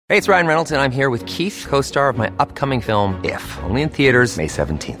Hey, it's Ryan Reynolds, and I'm here with Keith, co-star of my upcoming film, If, only in theaters May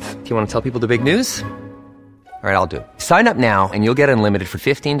 17th. Do you want to tell people the big news? All right, I'll do it. Sign up now and you'll get unlimited for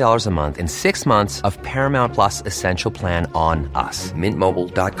 $15 a month and 6 months of Paramount Plus Essential Plan on us.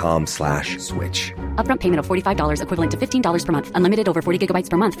 MintMobile.com/switch. Upfront payment of $45 equivalent to $15 per month. Unlimited over 40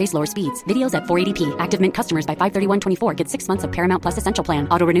 gigabytes per month. Face lower speeds. Videos at 480p. Active Mint customers by 531.24 get 6 months of Paramount Plus Essential Plan.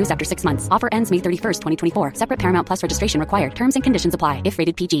 Auto renews after 6 months. Offer ends May 31st, 2024. Separate Paramount Plus registration required. Terms and conditions apply if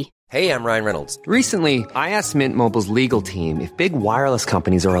rated PG. Hey, I'm Ryan Reynolds. Recently, I asked Mint Mobile's legal team if big wireless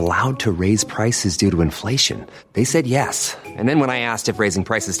companies are allowed to raise prices due to inflation. They said yes. And then when I asked if raising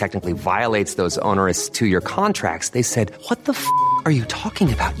prices technically violates those onerous 2-year contracts, they said, "What the f*** are you talking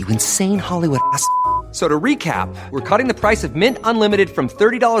about, you insane Hollywood ass?" So to recap, we're cutting the price of Mint Unlimited from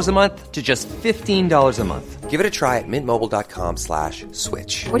 $30 a month to just $15 a month. Give it a try at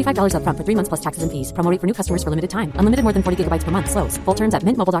mintmobile.com/switch. $45 upfront for 3 months plus taxes and fees. Promo rate for new customers for limited time. Unlimited more than 40 gigabytes per month. Slows full terms at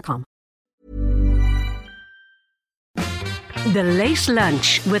mintmobile.com. The Late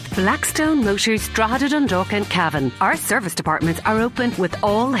Lunch with Blackstone Motors, Drogheda, Dundalk and Cavan. Our service departments are open with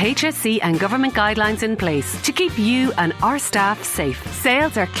all HSC and government guidelines in place to keep you and our staff safe.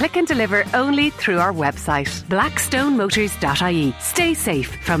 Sales are click and deliver only through our website, blackstonemotors.ie. Stay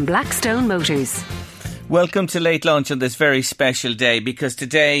safe from Blackstone Motors. Welcome to Late Lunch on this very special day, because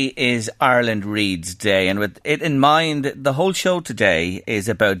today is Ireland Reads Day, and with it in mind, the whole show today is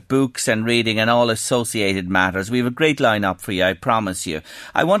about books and reading and all associated matters. We have a great line-up for you, I promise you.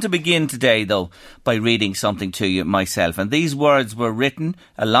 I want to begin today, though, by reading something to you myself, and these words were written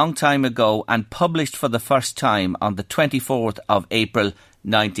a long time ago and published for the first time on the 24th of April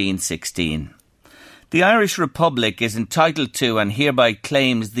 1916. The Irish Republic is entitled to and hereby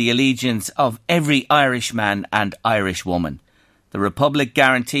claims the allegiance of every Irishman and Irish woman. The Republic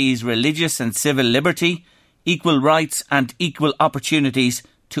guarantees religious and civil liberty, equal rights and equal opportunities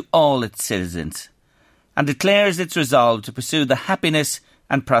to all its citizens, and declares its resolve to pursue the happiness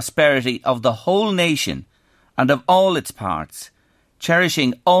and prosperity of the whole nation and of all its parts,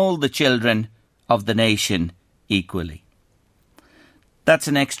 cherishing all the children of the nation equally. That's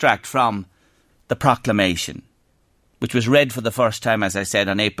an extract from the proclamation, which was read for the first time, as I said,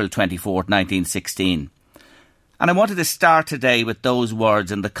 on April 24th, 1916. And I wanted to start today with those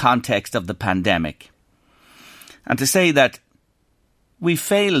words in the context of the pandemic, and to say that we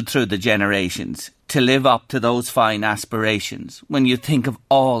failed through the generations to live up to those fine aspirations when you think of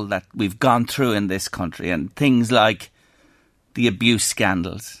all that we've gone through in this country, and things like the abuse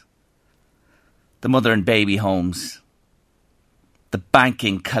scandals, the mother and baby homes, the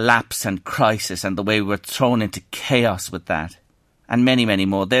banking collapse and crisis, and the way we were thrown into chaos with that, and many, many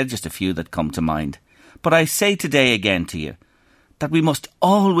more. They're just a few that come to mind. But I say today again to you that we must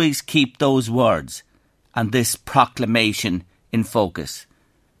always keep those words and this proclamation in focus,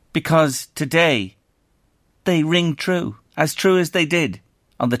 because today they ring true as they did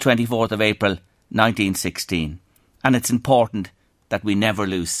on the 24th of April 1916, and it's important that we never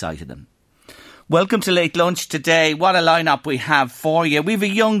lose sight of them. Welcome to Late Lunch today. What a lineup we have for you. We have a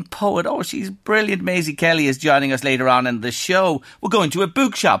young poet. Oh, she's brilliant. Maisie Kelly is joining us later on in the show. We're going to a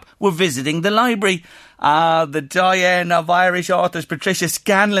bookshop. We're visiting the library. The doyen of Irish authors, Patricia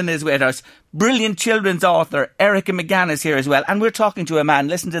Scanlon, is with us. Brilliant children's author, Erica McGann, is here as well. And we're talking to a man,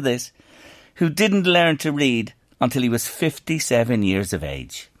 listen to this, who didn't learn to read until he was 57 years of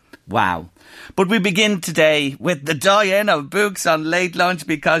age. Wow. But we begin today with the doyen of books on Late Lunch,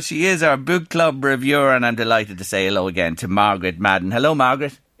 because she is our book club reviewer, and I'm delighted to say hello again to Margaret Madden. Hello,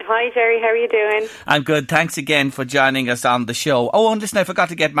 Margaret. Hi, Jerry. How are you doing? I'm good. Thanks again for joining us on the show. Oh, and listen, I forgot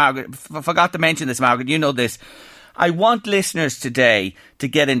to mention this, Margaret. You know this. I want listeners today to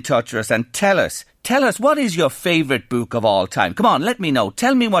get in touch with us and tell us, what is your favourite book of all time? Come on, let me know.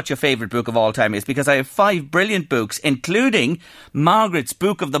 Tell me what your favourite book of all time is, because I have 5 brilliant books, including Margaret's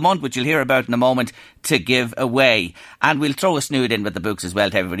Book of the Month, which you'll hear about in a moment, to give away. And we'll throw a snood in with the books as well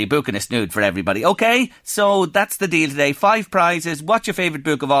to everybody. Book and a snood for everybody. Okay, so that's the deal today. 5 prizes. What's your favourite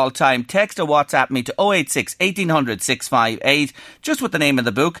book of all time? Text or WhatsApp me to 086 1800 658, just with the name of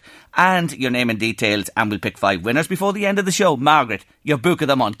the book and your name and details, and we'll pick 5 winners before the end of the show. Margaret, your Book of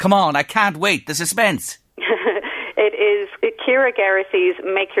the Month. Come on, I can't wait. The suspense. It is Ciara Geraghty's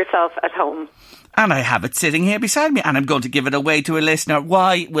Make Yourself at Home. And I have it sitting here beside me, and I'm going to give it away to a listener.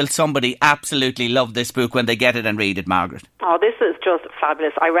 Why will somebody absolutely love this book when they get it and read it, Margaret? Oh, this is just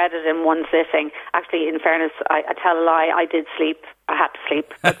fabulous. I read it in one sitting. Actually, in fairness, I tell a lie, I did sleep. I had to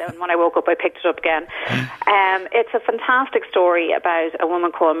sleep. But then when I woke up, I picked it up again. It's a fantastic story about a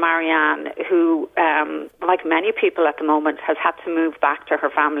woman called Marianne who, like many people at the moment, has had to move back to her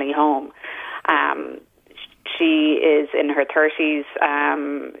family home. she is in her 30s.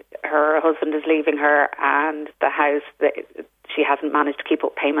 Her husband is leaving her, and the house, she hasn't managed to keep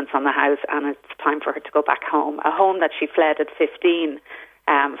up payments on the house, and it's time for her to go back home. A home that she fled at 15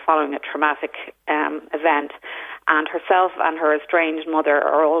 following a traumatic event. And herself and her estranged mother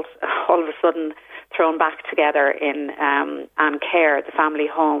are all of a sudden thrown back together in Anne Care, the family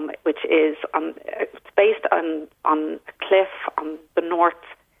home, which is it's based on a cliff on the North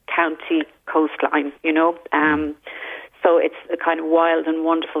County coastline, so it's a kind of wild and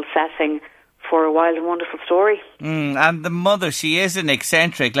wonderful setting for a wild and wonderful story. And the mother, she is an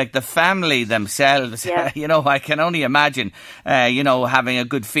eccentric, like the family themselves. Yeah. I can only imagine, having a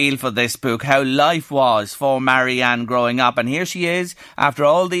good feel for this book, how life was for Marianne growing up. And here she is, after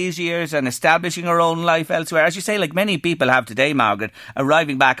all these years and establishing her own life elsewhere. As you say, like many people have today, Margaret,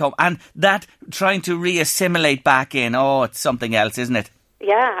 arriving back home. And that trying to re-assimilate back in, it's something else, isn't it?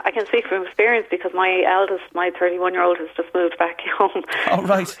 Yeah, I can speak from experience because my eldest, my 31-year-old, has just moved back home. Oh,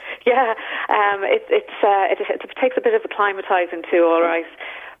 right. Yeah, it takes a bit of acclimatising too, all right.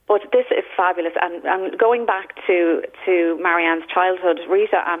 But this is fabulous. And going back to Marianne's childhood,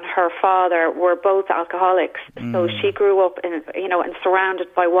 Rita and her father were both alcoholics. So she grew up and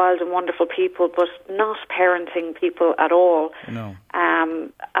surrounded by wild and wonderful people, but not parenting people at all. No.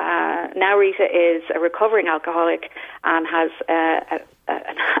 Now Rita is a recovering alcoholic and has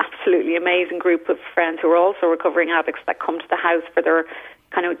an absolutely amazing group of friends who are also recovering addicts that come to the house for their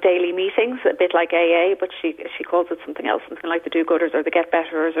kind of daily meetings, a bit like AA, but she calls it something else, something like the do-gooders or the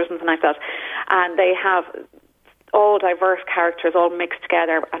get-betters or something like that. And they have all diverse characters all mixed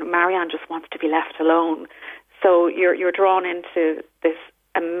together, and Marianne just wants to be left alone. So you're drawn into this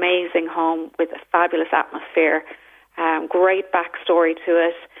amazing home with a fabulous atmosphere, great backstory to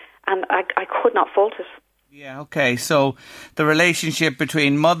it, and I could not fault it. Yeah, okay, so the relationship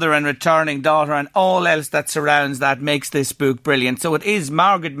between mother and returning daughter and all else that surrounds that makes this book brilliant. So it is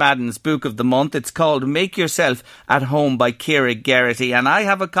Margaret Madden's book of the month. It's called Make Yourself at Home by Ciara Geraghty, and I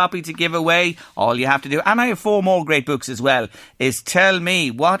have a copy to give away. All you have to do, and I have 4 more great books as well, is tell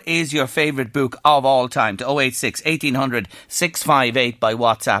me what is your favourite book of all time to 086 1800 658 by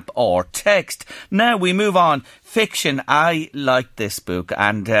WhatsApp or text. Now we move on. Fiction. I like this book,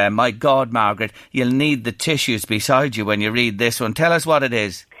 and my God, Margaret, you'll need the tissues beside you when you read this one. Tell us what it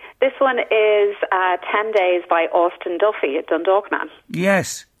is. This one is 10 Days by Austin Duffy, a Dundalk man.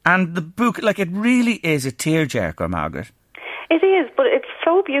 Yes, and the book, it really is a tearjerker, Margaret. It is, but it's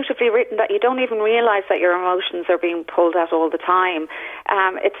so beautifully written that you don't even realise that your emotions are being pulled at all the time.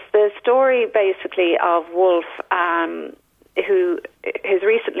 It's the story, basically, of Wolf, who his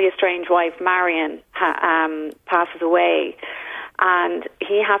recently estranged wife Marion passes away, and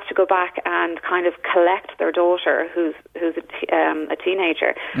he has to go back and kind of collect their daughter, who's a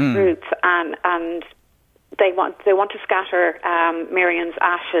teenager, Ruth, and they want to scatter Miriam's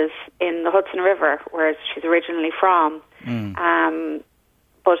ashes in the Hudson River, where she's originally from.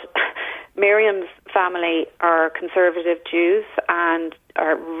 But Miriam's family are conservative Jews and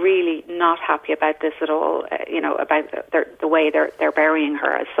are really not happy about this at all, about the way they're burying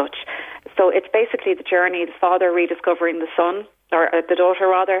her as such. So it's basically the journey, the father rediscovering the son, or the daughter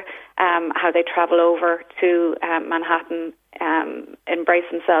rather, how they travel over to Manhattan, embrace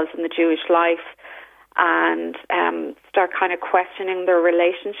themselves in the Jewish life, and start kind of questioning their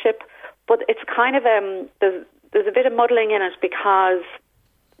relationship. But it's kind of, there's a bit of muddling in it because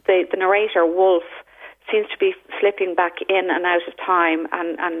the narrator, Wolf, seems to be slipping back in and out of time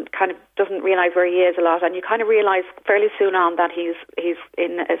and kind of doesn't realise where he is a lot. And you kind of realise fairly soon on that he's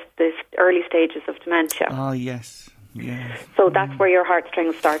in this early stages of dementia. Oh, yes. Yes. So that's where your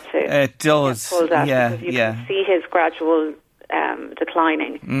heartstrings start to it does. Get pulled at, yeah, because you can see his gradual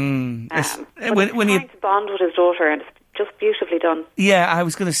declining. When he's trying to bond with his daughter, and it's just beautifully done. Yeah, I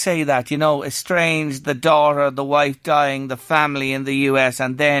was going to say that, estranged, the daughter, the wife dying, the family in the US,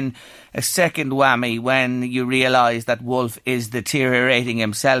 and then a second whammy when you realise that Wolf is deteriorating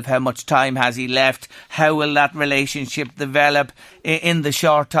himself. How much time has he left? How will that relationship develop in the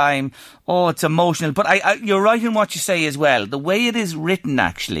short time? Oh, it's emotional. But you're right in what you say as well. The way it is written,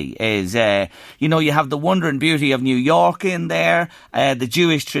 actually, is, you have the wonder and beauty of New York in there, the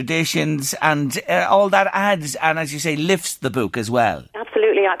Jewish traditions, and all that adds, and as you say, lifts the book as well.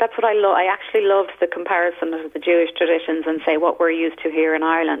 Absolutely. That's what I love. I actually loved the comparison of the Jewish traditions and say what we're used to here in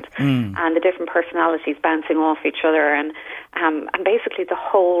Ireland, and the different personalities bouncing off each other, and basically the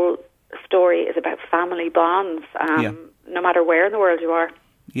whole story is about family bonds, no matter where in the world you are.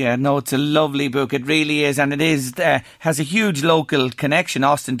 Yeah, no, it's a lovely book. It really is, and it is has a huge local connection.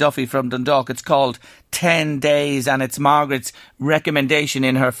 Austin Duffy from Dundalk. It's called 10 Days, and it's Margaret's recommendation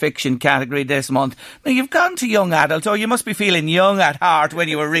in her fiction category this month. Now, you've gone to young adults, or you must be feeling young at heart when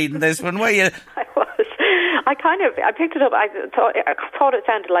you were reading this one, were you? I was. I picked it up. I thought it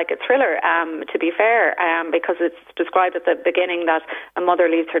sounded like a thriller, to be fair, because it's described at the beginning that a mother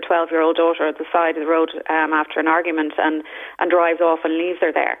leaves her 12-year-old daughter at the side of the road after an argument and drives off and leaves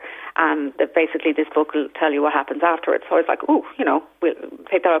her there. And that basically this book will tell you what happens afterwards. So I was like, we'll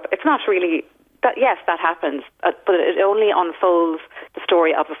pick that up. It's not really... Yes, that happens, but it only unfolds the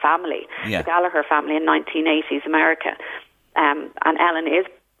story of a family, the Gallagher family in 1980s America. And Ellen is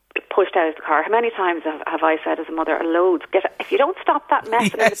pushed out of the car. How many times have I said as a mother, loads, if you don't stop that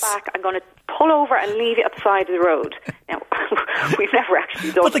mess in the back, I'm going to pull over and leave you at the side of the road. Now, we've never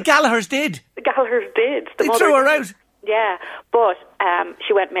actually done But the Gallaghers did. The Gallaghers did. They threw her out. Yeah, but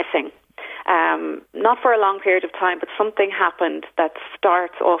she went missing. Not for a long period of time, but something happened that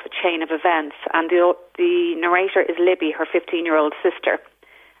starts off a chain of events, and the narrator is Libby, her 15-year-old sister.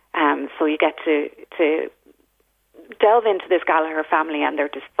 So you get to delve into this Gallagher family and their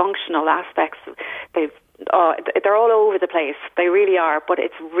dysfunctional aspects. They're all over the place. They really are, but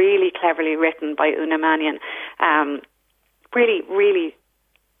it's really cleverly written by Una Mannion. Really, really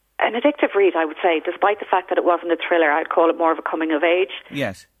an addictive read, I would say, despite the fact that it wasn't a thriller. I'd call it more of a coming of age.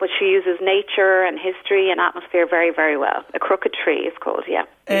 Yes. But she uses nature and history and atmosphere very, very well. A Crooked Tree is called, yeah.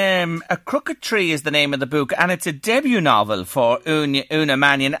 A Crooked Tree is the name of the book, and it's a debut novel for Una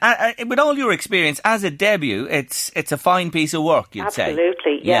Mannion. With all your experience as a debut, it's a fine piece of work, you'd say.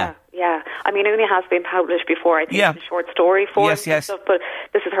 Absolutely, yeah. I mean, Una has been published before, I think, in short story form and stuff, but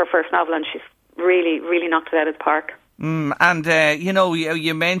this is her first novel, and she's really, really knocked it out of the park. And,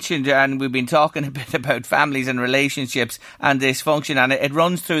 you mentioned, and we've been talking a bit about families and relationships and dysfunction, and it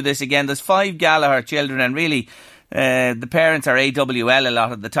runs through this again. There's 5 Gallagher children, and really the parents are AWL a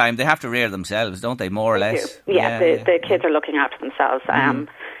lot of the time. They have to rear themselves, don't they, more or less? The kids are looking after themselves. And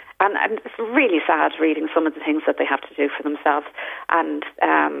it's really sad reading some of the things that they have to do for themselves, and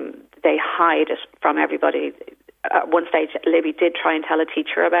they hide it from everybody. At one stage, Libby did try and tell a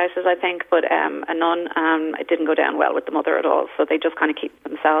teacher about it, I think, but a nun, it didn't go down well with the mother at all. So they just kind of keep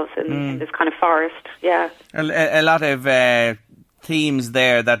themselves in this kind of forest, A lot of themes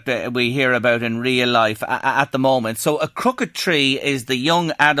there that we hear about in real life at the moment. So A Crooked Tree is the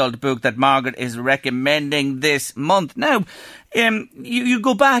young adult book that Margaret is recommending this month. Now, you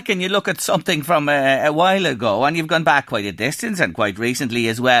go back and you look at something from a while ago, and you've gone back quite a distance and quite recently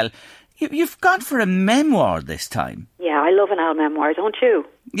as well. You've gone for a memoir this time. Yeah, I love an old memoir, don't you?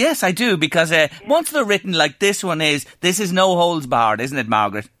 Yes, I do, because once they're written like this one is, this is no holds barred, isn't it,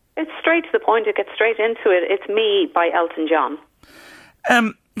 Margaret? It's straight to the point, it gets straight into it. It's Me by Elton John.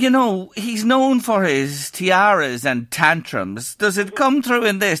 He's known for his tiaras and tantrums. Does it come through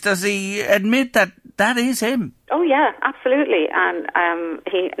in this? Does he admit that is him? Oh, yeah, absolutely. And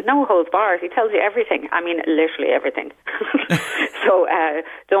he no holds barred. He tells you everything. I mean, literally everything. So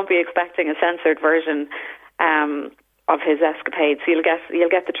don't be expecting a censored version of his escapades. You'll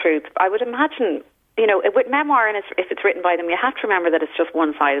get the truth. I would imagine, with memoir, and if it's written by them, you have to remember that it's just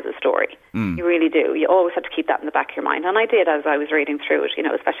one side of the story. You really do. You always have to keep that in the back of your mind. And I did as I was reading through it,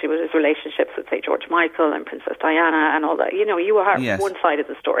 especially with his relationships with, say, George Michael and Princess Diana and all that. You are one side of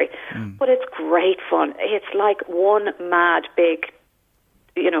the story. But it's great fun. It's like one mad, big,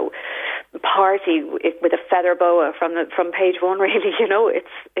 party with a feather boa from page one, really.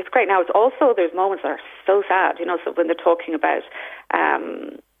 It's great. Now, it's also, there's moments that are so sad, so when they're talking about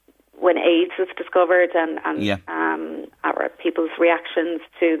when AIDS was discovered and our people's reactions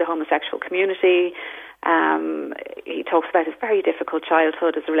to the homosexual community. He talks about his very difficult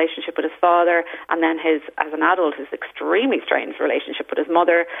childhood, his relationship with his father, and then as an adult, his extremely strange relationship with his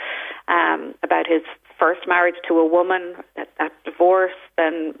mother, about his first marriage to a woman, that divorce,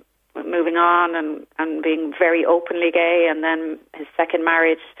 then moving on and being very openly gay, and then his second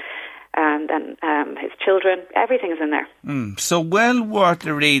marriage, and then his children. Everything's in there. So well worth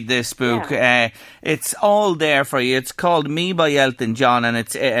to read this book. Yeah. It's all there for you. It's called Me by Elton John, and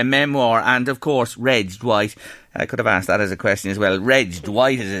it's a memoir. And of course, Reg Dwight. I could have asked that as a question as well. Reg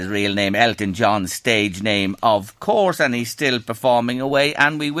Dwight is his real name, Elton John's stage name, of course, and he's still performing away,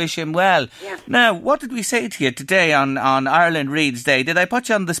 and we wish him well. Yeah. Now, what did we say to you today on Ireland Reads Day? Did I put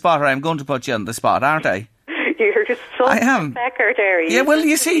you on the spot, or I'm going to put you on the spot, aren't I? You're just so secretary. Yeah, well,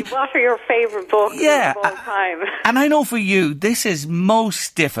 you see... What are your favourite books of all time? And I know for you, this is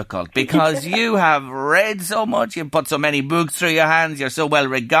most difficult because you have read so much, you've put so many books through your hands, you're so well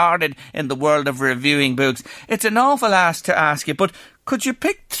regarded in the world of reviewing books. It's an awful ask to ask you, but Could you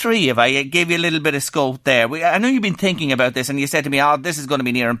pick 3 if I gave you a little bit of scope there? I know you've been thinking about this and you said to me, this is going to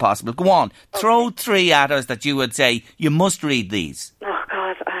be near impossible. Go on, throw 3 at us that you would say, you must read these. Oh,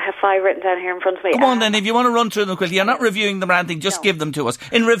 God, I have 5 written down here in front of me. Come on then, if you want to run through them quickly, you're not reviewing them or anything, just give them to us.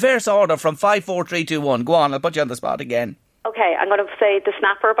 In reverse order from 5, 4, 3, 2, 1. Go on, I'll put you on the spot again. Okay, I'm going to say The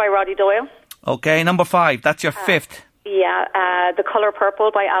Snapper by Roddy Doyle. Okay, number 5, that's your 5th. Yeah, The Colour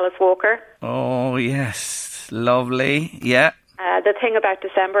Purple by Alice Walker. Oh, yes, lovely, yeah. The Thing About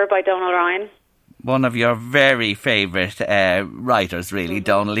December by Donal Ryan. One of your very favourite writers, really,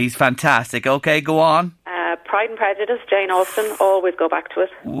 Donal. He's fantastic. Okay, go on. Pride and Prejudice, Jane Austen. Always go back to it.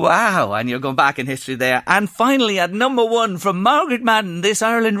 Wow, and you're going back in history there. And finally, at number 1 from Margaret Madden, this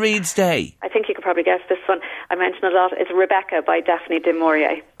Ireland Reads Day. I think you can probably guess this one. I mentioned a lot. It's Rebecca by Daphne du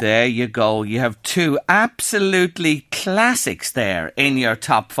Maurier. There you go. You have 2 absolutely classics there in your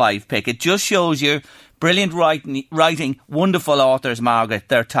top 5 pick. It just shows you brilliant writing, wonderful authors, Margaret.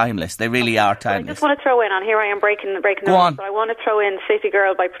 They're timeless. They really are timeless. I just want to throw in, here I am breaking the rules, but I want to throw in City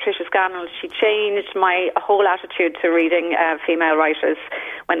Girl by Patricia Scannell. She changed my whole attitude to reading female writers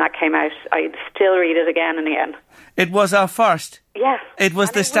when that came out. I still read it again and again. It was our first. Yes. It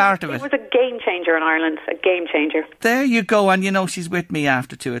was the start of it. It was a game changer in Ireland, a game changer. There you go, and you know she's with me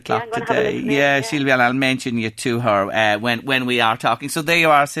after 2 o'clock today. Yeah, she'll be, and I'll mention you to her when we are talking. So there you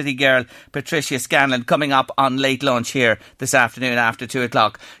are, City Girl, Patricia Scanlon, coming up on Late Lunch here this afternoon after 2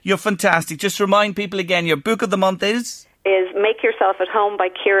 o'clock. You're fantastic. Just remind people again, your book of the month is Make Yourself at Home by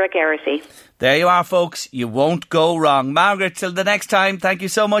Ciara Geraghty. There you are, folks. You won't go wrong. Margaret, till the next time, thank you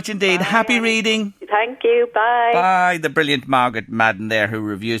so much indeed. Bye. Happy reading. Thank you. Bye. Bye. The brilliant Margaret Madden there, who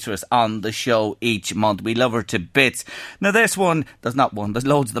reviews for us on the show each month. We love her to bits. Now this one, there's not one, there's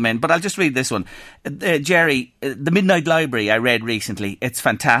loads of them in, but I'll just read this one. Jerry, The Midnight Library I read recently. It's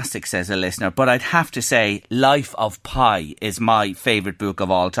fantastic, says a listener, but I'd have to say Life of Pi is my favourite book of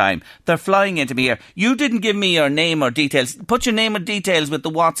all time. They're flying into me here. You didn't give me your name or details. Put your name and details with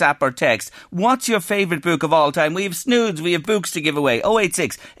the WhatsApp or text. What's your favourite book of all time? We have snoods, we have books to give away.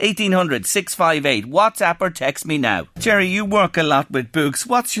 086 1800 658. WhatsApp or text me now. Jerry, you work a lot with books.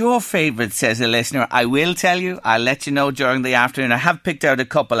 What's your favourite, says a listener? I will tell you. I'll let you know during the afternoon. I have picked out a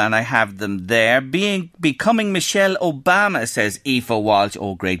couple and I have them there. Becoming Michelle Obama, says Aoife Walsh.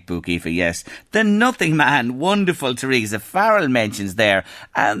 Oh, great book, Aoife, yes. The Nothing Man, wonderful. Teresa Farrell mentions there.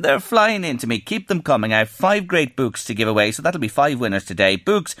 And they're flying into me. Keep them coming. I have 5 great books to give away, so that'll be 5 winners today.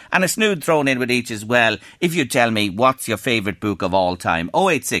 Books and a snood thrown in with each as well. If you tell me what's your favourite book of all time.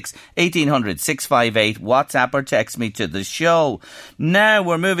 086 1800 658. WhatsApp or text me to the show. Now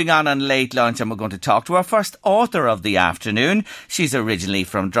we're moving on Late Lunch, and we're going to talk to our first author of the afternoon. She's originally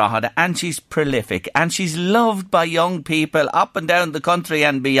from Drogheda and she's prolific and she's loved by young people up and down the country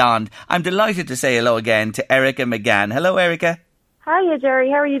and beyond. I'm delighted to say hello again to Erica McGann. Hello, Erica. Hiya,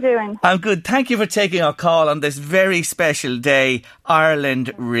 Jerry. How are you doing? I'm good. Thank you for taking our call on this very special day,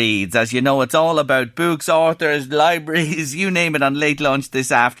 Ireland Reads. As you know, it's all about books, authors, libraries, you name it, on Late Lunch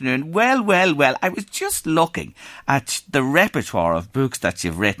this afternoon. Well, I was just looking at the repertoire of books that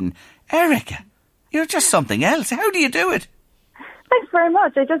you've written. Erica, you're just something else. How do you do it? Thanks very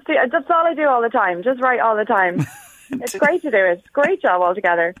much. That's all I do all the time. Just write all the time. It's great to do it. It's a great job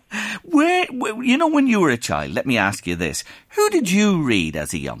altogether. You know, when you were a child, let me ask you this. Who did you read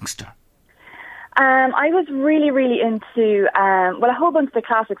as a youngster? I was really, really into, a whole bunch of the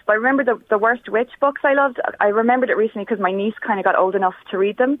classics, but I remember the Worst Witch books I loved. I remembered it recently because my niece kind of got old enough to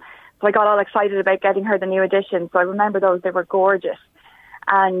read them, so I got all excited about getting her the new edition, so I remember those. They were gorgeous.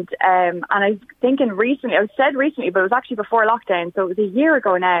 And I was thinking recently, but it was actually before lockdown, so it was a year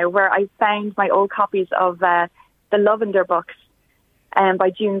ago now, where I found my old copies of the Lavender books by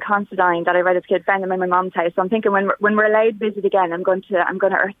June Considine that I read as a kid, found them in my mum's house. So I'm thinking when we're allowed to visit again, I'm going to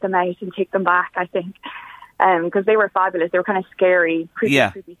earth them out and take them back, I think, because they were fabulous. They were kind of scary,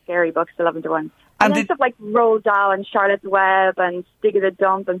 creepy, scary books, the Lavender ones. And then stuff like Roald Dahl and Charlotte's Web and Dig of the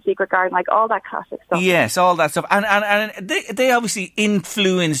Dump and Secret Garden, like all that classic stuff. Yes, all that stuff. And they obviously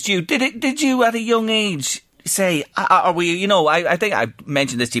influenced you. Did you at a young age say, are we, you know, I think I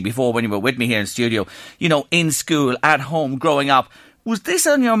mentioned this to you before when you were with me here in studio, you know, in school, at home, growing up, was this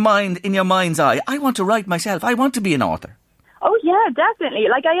on your mind, in your mind's eye? I want to write myself. I want to be an author. Oh, yeah, definitely.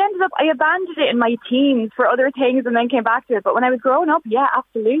 Like, I abandoned it in my teens for other things and then came back to it. But when I was growing up, yeah,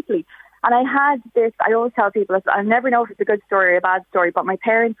 absolutely. And I had this, I always tell people, I never know if it's a good story or a bad story, but my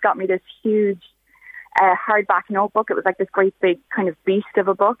parents got me this huge hardback notebook. It was like this great big kind of beast of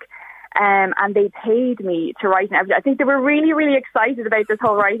a book. And they paid me to write. And I think they were really, really excited about this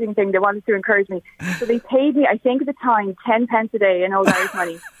whole writing thing. They wanted to encourage me. So they paid me, I think at the time, 10 pence a day in old Irish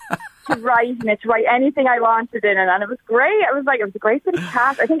money to write in it, to write anything I wanted in it, and it was great. It was a great bit of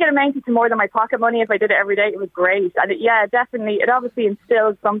cash. I think it amounted to more than my pocket money if I did it every day. It was great, and definitely, it obviously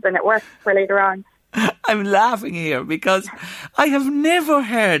instilled something. It worked for later on. I'm laughing here because I have never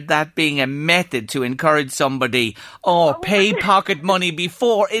heard that being a method to encourage somebody pay pocket money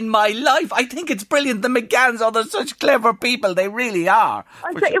before in my life. I think it's brilliant. The McGanns they're such clever people. They really are.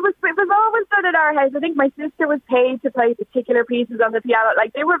 It was always done at our house. I think my sister was paid to play particular pieces on the piano.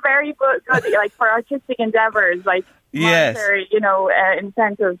 Like, they were very good like for artistic endeavours. Like, yes, monetary,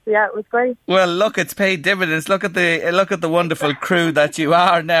 incentives. Yeah, it was great. Well, look, it's paid dividends. Look at the wonderful crew that you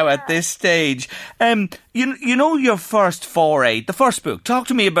are now at this stage. You know your first foray, the first book. Talk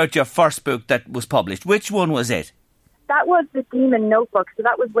to me about your first book that was published. Which one was it? That was The Demon Notebook. So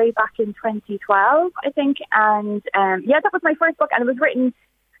that was way back in 2012, I think. And that was my first book, and it was written.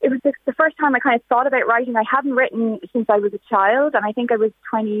 It was the first time I kind of thought about writing. I hadn't written since I was a child, and I think I was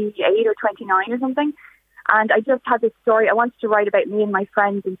 28 or 29 or something. And I just had this story. I wanted to write about me and my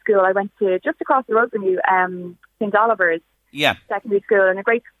friends in school. I went to just across the road from you, St. Oliver's secondary school, and a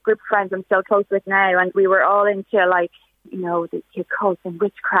great group of friends I'm still close with now. And we were all into the cults and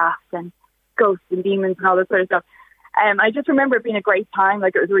witchcraft and ghosts and demons and all this sort of stuff. I just remember it being a great time.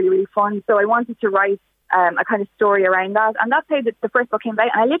 Like, it was really, really fun. So I wanted to write a kind of story around that. And that's how the first book came about.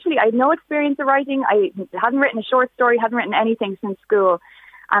 And I had no experience of writing. I hadn't written a short story, hadn't written anything since school.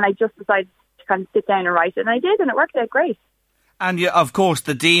 And I just decided to kind of sit down and write it. And I did, and it worked out great. And of course,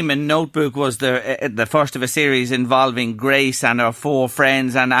 The Demon Notebook was the first of a series involving Grace and her four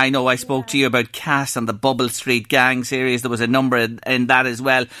friends. And I know I spoke to you about Cass and the Bubble Street Gang series. There was a number in that as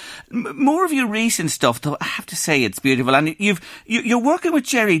well. More of your recent stuff, though, I have to say it's beautiful. And you're working with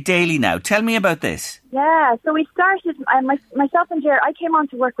Jerry Daly now. Tell me about this. Yeah, so we started, myself and Jerry, I came on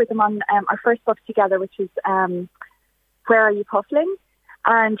to work with him on our first book together, which is Where Are You Puffling?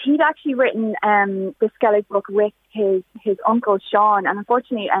 And he'd actually written the Skellig book with his uncle Sean, and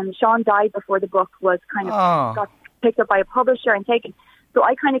unfortunately Sean died before the book was kind of got picked up by a publisher and taken. So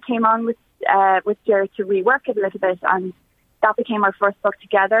I kind of came on with Jerry to rework it a little bit, and that became our first book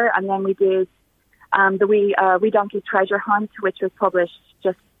together. And then we did the Wee Donkey Treasure Hunt, which was published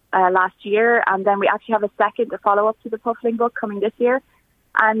just last year, and then we actually have a follow-up to the Puffling book coming this year.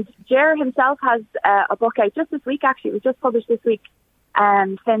 And Jerry himself has a book out just this week. Actually, it was just published this week.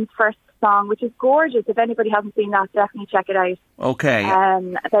 Finn's First Song, which is gorgeous. If anybody hasn't seen that, definitely check it out. Okay.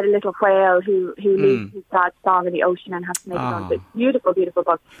 About a little whale who leaves his dad's song in the ocean and has to make it on. It's beautiful, beautiful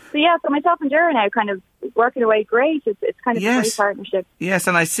book. So myself and Jerry now kind of working away great. It's kind of a great partnership. Yes,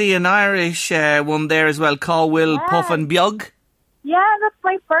 and I see an Irish one there as well, Call Will Puff and Biog. Yeah, that's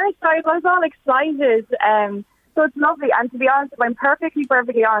my first. I was all excited. So it's lovely, and to be honest, if I'm perfectly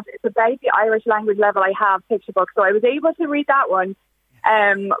honest, it's about the Irish language level I have picture book, so I was able to read that one.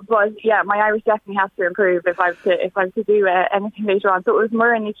 But yeah, my Irish definitely has to improve if I'm to do anything later on. So it was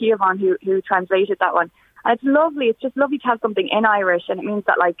Muireann Ní Chiaváin who translated that one. And it's lovely. It's just lovely to have something in Irish, and it means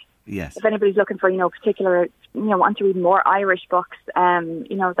that if anybody's looking for particular want to read more Irish books,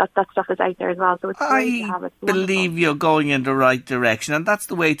 that stuff is out there as well. So it's great to have it. I believe you're going in the right direction, and that's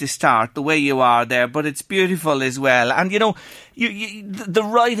the way to start, the way you are there. But it's beautiful as well, and the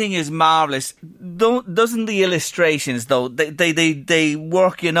writing is marvellous. Doesn't the illustrations though? They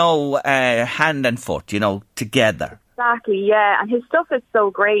work, hand and foot, together. Exactly, yeah, and his stuff is so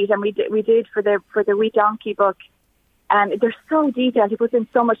great, and we did for the Wee Donkey book. They're so detailed. He puts in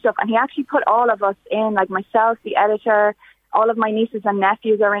so much stuff, and he actually put all of us in, like myself, the editor, all of my nieces and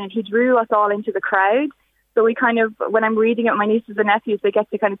nephews are in it. He drew us all into the crowd. So we kind of, when I'm reading it, my nieces and nephews, they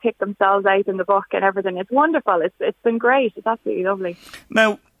get to kind of pick themselves out in the book and everything. It's wonderful. It's been great. It's absolutely lovely.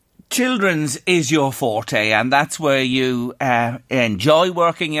 Now, children's is your forte, and that's where you enjoy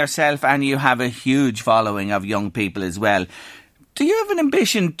working yourself, and you have a huge following of young people as well. Do you have an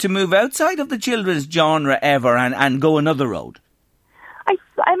ambition to move outside of the children's genre ever and go another road? I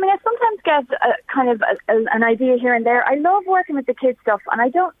sometimes get an idea here and there. I love working with the kids stuff,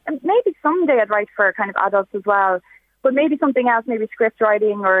 and maybe someday I'd write for kind of adults as well, but maybe something else, maybe script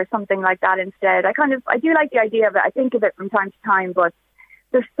writing or something like that instead. I do like the idea of it. I think of it from time to time, but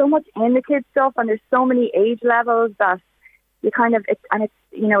there's so much in the kids stuff, and there's so many age levels that you kind of, it's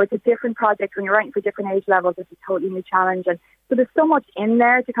a different project. When you're writing for different age levels, it's a totally new challenge. And so there's so much in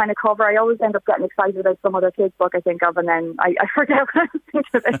there to kind of cover. I always end up getting excited about some other kids' book I think of, and then I forget what I think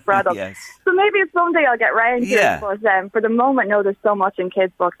of it for adults. Yes. So maybe someday I'll get round to it. But for the moment, no, there's so much in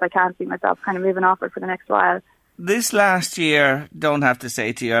kids' books, I can't see myself kind of moving off it for the next while. This last year, don't have to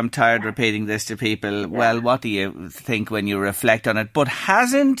say to you, I'm tired repeating this to people, well, what do you think when you reflect on it? But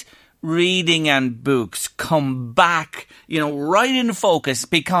hasn't reading and books come back, right in focus,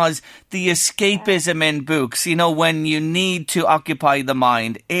 because the escapism in books, when you need to occupy the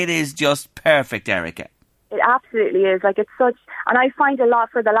mind, it is just perfect, Erica. It absolutely is. Like, it's such, and I find a lot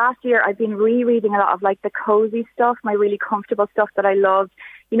for the last year, I've been rereading a lot of like the cozy stuff, my really comfortable stuff that I loved,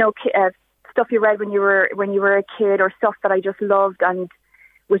 stuff you read when you were a kid, or stuff that I just loved and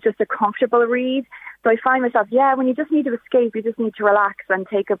was just a comfortable read. So I find myself, when you just need to escape, you just need to relax and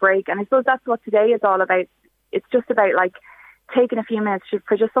take a break. And I suppose that's what today is all about. It's just about like taking a few minutes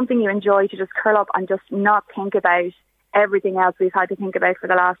for just something you enjoy, to just curl up and just not think about everything else we've had to think about for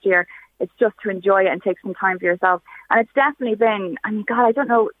the last year. It's just to enjoy it and take some time for yourself. And it's definitely been, I don't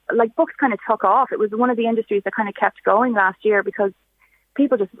know, like books kind of took off. It was one of the industries that kind of kept going last year, because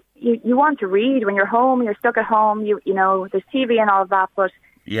people just, you want to read when you're home, you're stuck at home, there's TV and all of that, but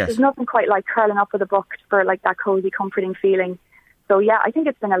yes, there's nothing quite like curling up with a book for like that cozy, comforting feeling. So I think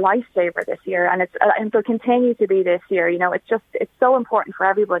it's been a lifesaver this year, and it'll continue to be this year. It's so important for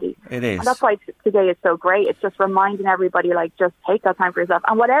everybody. It is. And that's why today is so great. It's just reminding everybody, like, just take that time for yourself.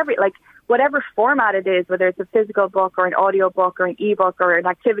 And whatever format it is, whether it's a physical book or an audio book or an ebook or an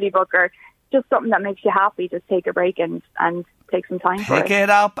activity book or just something that makes you happy, just take a break and take some time for it. Pick it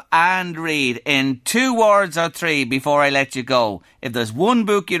up and read. In 2 words or 3 before I let you go, if there's one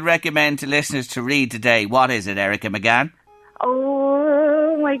book you'd recommend to listeners to read today, what is it, Erica McGann?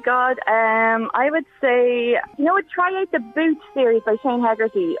 Oh my God. I would say, try out the Boot series by Shane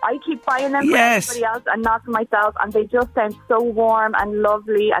Hegarty. I keep buying them for everybody else and not for myself, and they just sound so warm and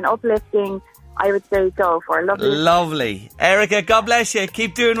lovely and uplifting. I would say go for it. Lovely. Erica, God bless you.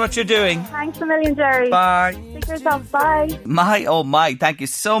 Keep doing what you're doing. Thanks a million, Jerry. Bye. Take care of yourself. Bye. My. Thank you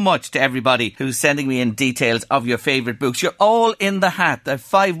so much to everybody who's sending me in details of your favourite books. You're all in the hat. There are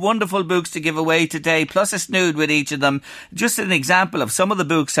 5 wonderful books to give away today, plus a snood with each of them. Just an example of some of the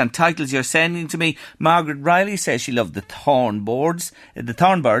books and titles you're sending to me. Margaret Riley says she loved The Thornbirds.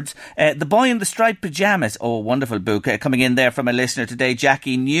 The Boy in the Striped Pyjamas. Oh, wonderful book. Coming in there from a listener today.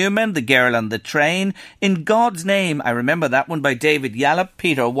 Jackie Newman, The Girl on the Train. In God's Name, I remember that one by David Yallop.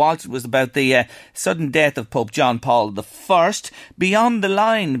 Peter Walsh was about the sudden death of Pope John Paul I. Beyond the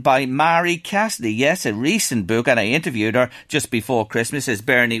Line by Mary Cassidy. Yes, a recent book, and I interviewed her just before Christmas, says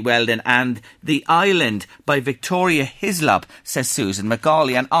Bernie Weldon. And The Island by Victoria Hislop, says Susan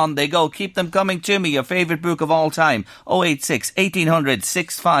McCauley. And on they go. Keep them coming to me. Your favourite book of all time. 086 1800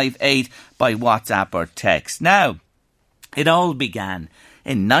 658 by WhatsApp or text. Now, it all began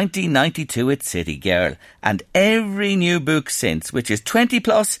in 1992 at City Girl, and every new book since, which is 20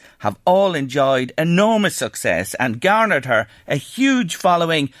 plus, have all enjoyed enormous success and garnered her a huge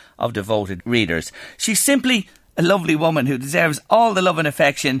following of devoted readers. She's simply a lovely woman who deserves all the love and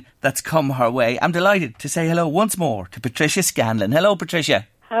affection that's come her way. I'm delighted to say hello once more to Patricia Scanlon. Hello, Patricia.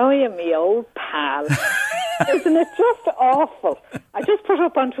 How are you, me old pal? Isn't it just awful? I just put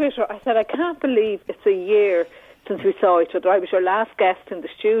up on Twitter, I said, I can't believe it's a year since we saw each other. I was your last guest in the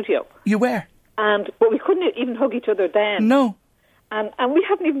studio. You were? But we couldn't even hug each other then. No. And we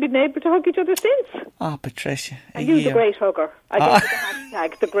haven't even been able to hug each other since. Oh, Patricia. And you're the great hugger. I gave you the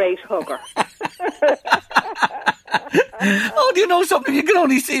hashtag, the great hugger. Oh, do you know something? You can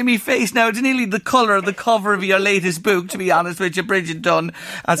only see me face now. It's nearly the colour of the cover of your latest book, to be honest with you, Bridget Dunn,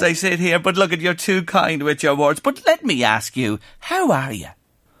 as I sit here. But look, you're too kind with your words. But let me ask you, how are you?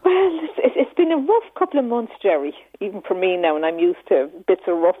 Well, it's been a rough couple of months, Jerry, even for me now, and I'm used to bits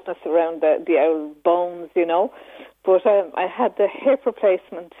of roughness around the old bones, But I had the hip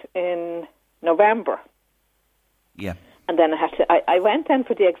replacement in November. Yeah. And then I went then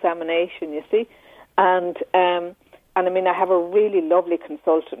for the examination, you see, and I mean, I have a really lovely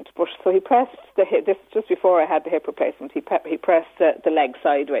consultant, but so he pressed the hip, this just before I had the hip replacement, he pressed the leg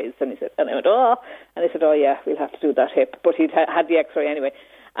sideways, and I went, oh, and he said, oh yeah, we'll have to do that hip, but he'd had the x-ray anyway.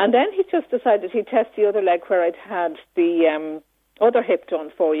 And then he just decided he'd test the other leg where I'd had the other hip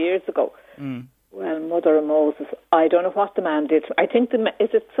done 4 years ago. Mm. Well, Mother of Moses, I don't know what the man did. I think, is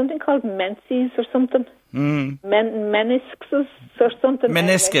it something called menses or something? Mm. Meniscus or something?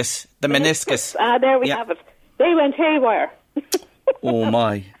 Meniscus, anyway. Meniscus. There we have it. They went haywire. Oh,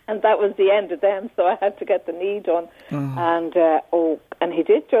 my. And that was the end of them, so I had to get the knee done. Oh. And he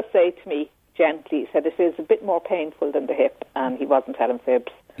did just say to me, gently, he said, it is a bit more painful than the hip, and he wasn't telling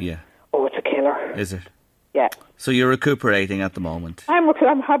fibs. Yeah. Oh, it's a killer. Is it? Yeah. So you're recuperating at the moment?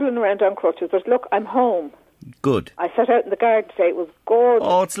 I'm hobbling around on crutches, but look, I'm home. Good. I sat out in the garden today. It was gorgeous.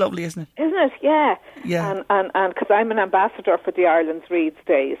 Oh, it's lovely, isn't it? Isn't it? Yeah. Yeah. And because I'm an ambassador for the Ireland's Reads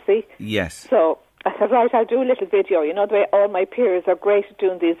Day, you see? Yes. So I said, right, I'll do a little video. You know the way all my peers are great at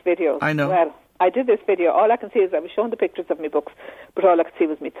doing these videos. I know. Well, I did this video. All I can see is I was showing the pictures of my books, but all I could see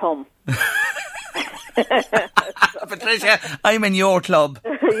was my thumb. Patricia, I'm in your club.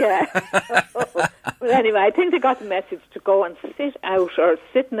 Yeah. But anyway, I think they got the message to go and sit out or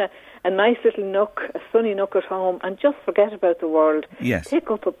sit in a nice little nook, a sunny nook at home, and just forget about the world. Yes. Pick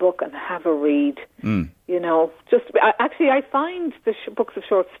up a book and have a read. Mm. You know, I find the books of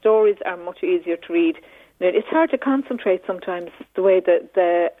short stories are much easier to read. It's hard to concentrate sometimes the way that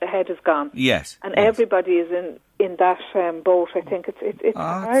the head has gone. Yes. And everybody is in that boat. I think it's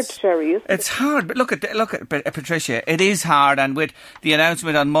hard, Sherry, isn't it? It's hard, but look at Patricia. It is hard, and with the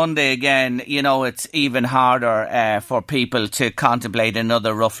announcement on Monday again, you know, it's even harder for people to contemplate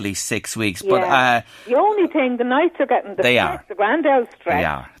another roughly 6 weeks. Yeah. But the only thing, the nights are getting the grand old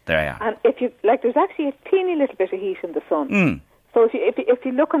stress. They are. And if you there's actually a teeny little bit of heat in the sun. Mm. So if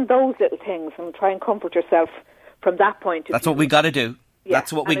you look on those little things and try and comfort yourself from that point of view. That's what we got to do. Yeah,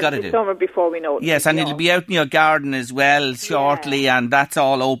 that's what we got to do. Summer before we know it. Yes, and it'll be out in your garden as well shortly, and that's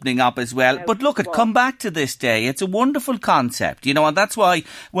all opening up as well. But look, come back to this day. It's a wonderful concept, you know, and that's why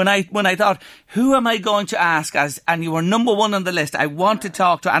when I thought, who am I going to ask? And you were number one on the list. I want to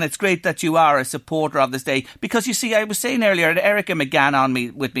talk to, and it's great that you are a supporter of this day, because you see, I was saying earlier, Erica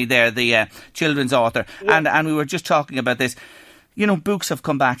McGann with me there, the children's author, and we were just talking about this. You know, books have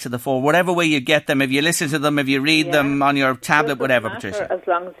come back to the fore. Whatever way you get them, if you listen to them, if you read them on your tablet, whatever, Patricia. As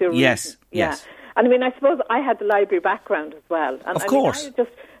long as you're Yes. And I mean, I suppose I had the library background as well. And of course. I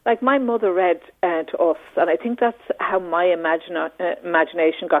just, like, my mother read to us, and I think that's how my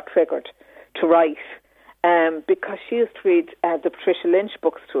imagination got triggered to write, because she used to read the Patricia Lynch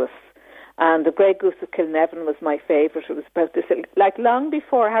books to us. And The Grey Goose of Kilnevin was my favourite. It was about this, like, long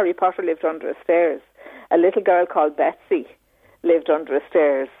before Harry Potter lived under the stairs, a little girl called Betsy lived under the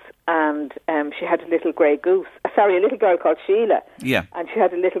stairs, and she had a little grey goose. A little girl called Sheila. Yeah. And she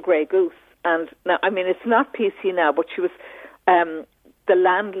had a little grey goose. And now, I mean, it's not PC now, but she was the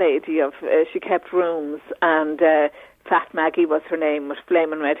landlady of. She kept rooms, and Fat Maggie was her name, with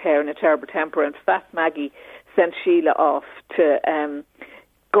flaming red hair and a terrible temper. And Fat Maggie sent Sheila off to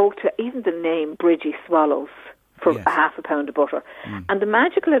go to even the name Bridgie Swallows for half a pound of butter. And the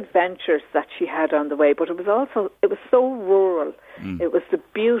magical adventures that she had on the way, but it was so rural. It was the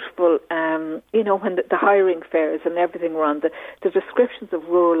beautiful, you know, when the hiring fairs and everything were on, the descriptions of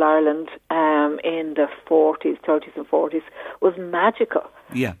rural Ireland in the 30s and 40s was magical.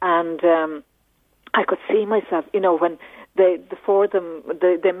 Yeah. And I could see myself, you know, when the four of them,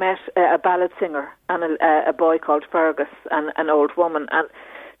 they met a ballad singer and a boy called Fergus and an old woman, and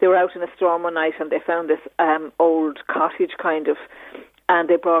they were out in a storm one night and they found this old cottage kind of, and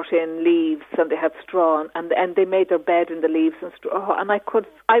they brought in leaves and they had straw, and they made their bed in the leaves and straw, and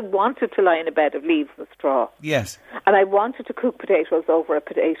I wanted to lie in a bed of leaves and straw. Yes. And I wanted to cook potatoes over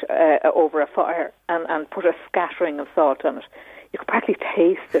a fire and put a scattering of salt on it. You could practically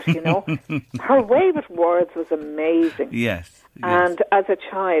taste it, you know. Her way with words was amazing. Yes. And as a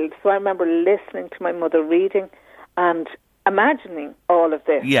child, so I remember listening to my mother reading and imagining all of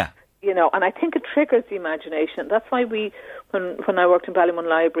this. Yeah. You know, and I think it triggers the imagination. That's why when I worked in Ballymun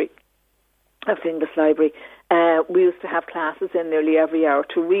Library, of the English Library, we used to have classes in nearly every hour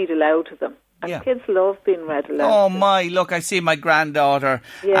to read aloud to them. And kids love being read aloud. Oh my, look, I see my granddaughter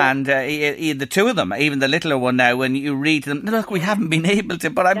and the two of them, even the littler one now, when you read them, look, we haven't been able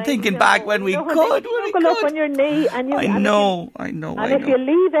to, but I'm thinking back when we could. When up on your knee. And I know. If you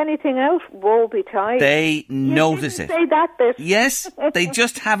leave anything out, woe betide. They notice it. Say that bit. Yes, they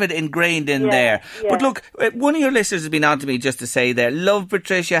just have it ingrained in there. Yeah. But look, one of your listeners has been on to me just to say there, love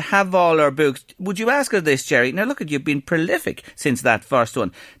Patricia, have all her books. Would you ask her this, Jerry? Now look, you've been prolific since that first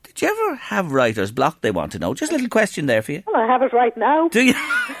one. Did you ever have writer's block, they want to know? Just a little question there for you. Well, I have it right now. Do you?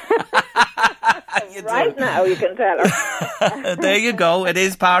 Right now, you can tell her. There you go. It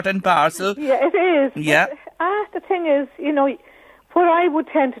is part and parcel. Yeah, it is. Yeah. The thing is, you know, what I would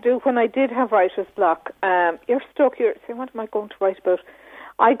tend to do when I did have writer's block, you're stuck, you're saying, what am I going to write about?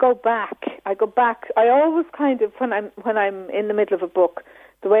 I go back. I always kind of, when I'm in the middle of a book,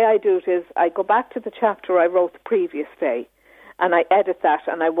 the way I do it is I go back to the chapter I wrote the previous day, and I edit that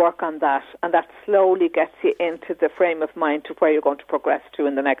and I work on that, and that slowly gets you into the frame of mind to where you're going to progress to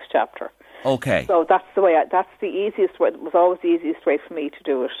in the next chapter. Okay. So that's the way. That's the easiest way. It was always the easiest way for me to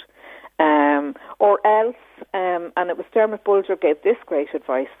do it. Or else, and it was Dermot Bulger gave this great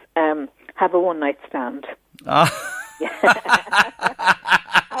advice: have a one-night stand. And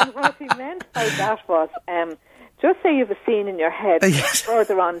what he meant by that was, just say you have a scene in your head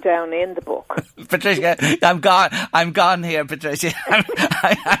further on down in the book. Patricia, I'm gone here, Patricia.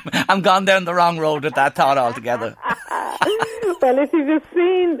 I'm gone down the wrong road with that thought altogether. Well, Well, if you've a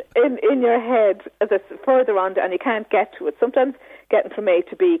scene in your head that's further on and you can't get to it, sometimes getting from A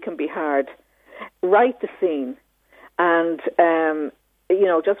to B can be hard. Write the scene and,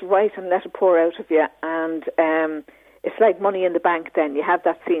 just write and let it pour out of you. And it's like money in the bank then. You have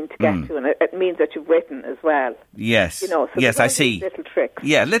that scene to get to, and it means that you've written as well. Yes. So yes, I see. Little tricks.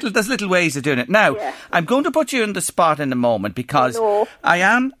 Yeah, there's little ways of doing it. Now, I'm going to put you in the spot in a moment because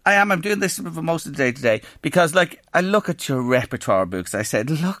I'm doing this for most of the day today because, I look at your repertoire books. I said,